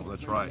process. No,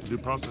 that's right. Due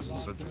process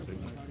is such a big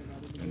one.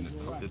 And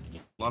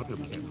a lot of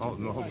people can't follow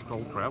it. The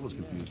whole crowd was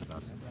confused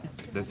about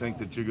it. They think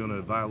that you're going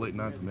to violate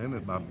 9th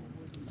Amendment by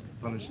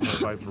punishing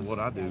everybody for what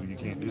I do. You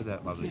can't do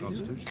that by the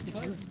Constitution.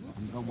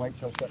 You don't wait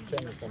till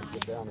September to come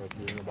sit down with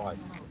you and your wife.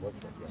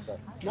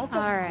 All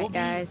right,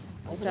 guys.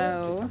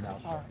 So,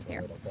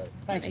 here.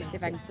 Let me see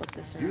if I can flip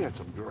this You around. had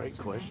some great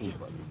questions,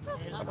 buddy.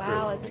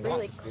 Wow, it's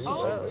really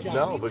close.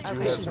 No, but you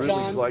had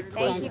really like Thank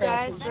questions. you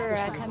guys for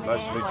coming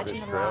Nice to in, meet you, watching Mr.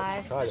 the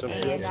Kraft. live, Some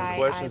and questions I that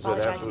apologize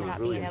for absolutely not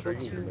really being able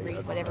intriguing to to me. read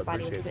I what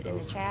everybody has appreciate put in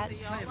the those. chat.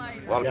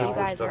 A lot of You people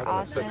guys are stuck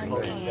awesome, in the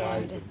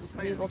and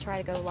we will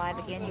try to go live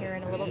again here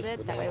in a little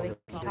bit. That way we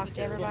can talk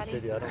to everybody.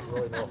 I don't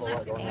really know a whole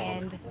lot going on.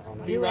 And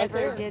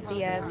whoever did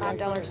the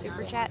 $5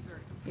 super chat,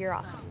 you're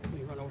awesome.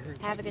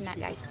 Have a good night,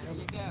 guys.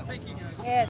 Yes.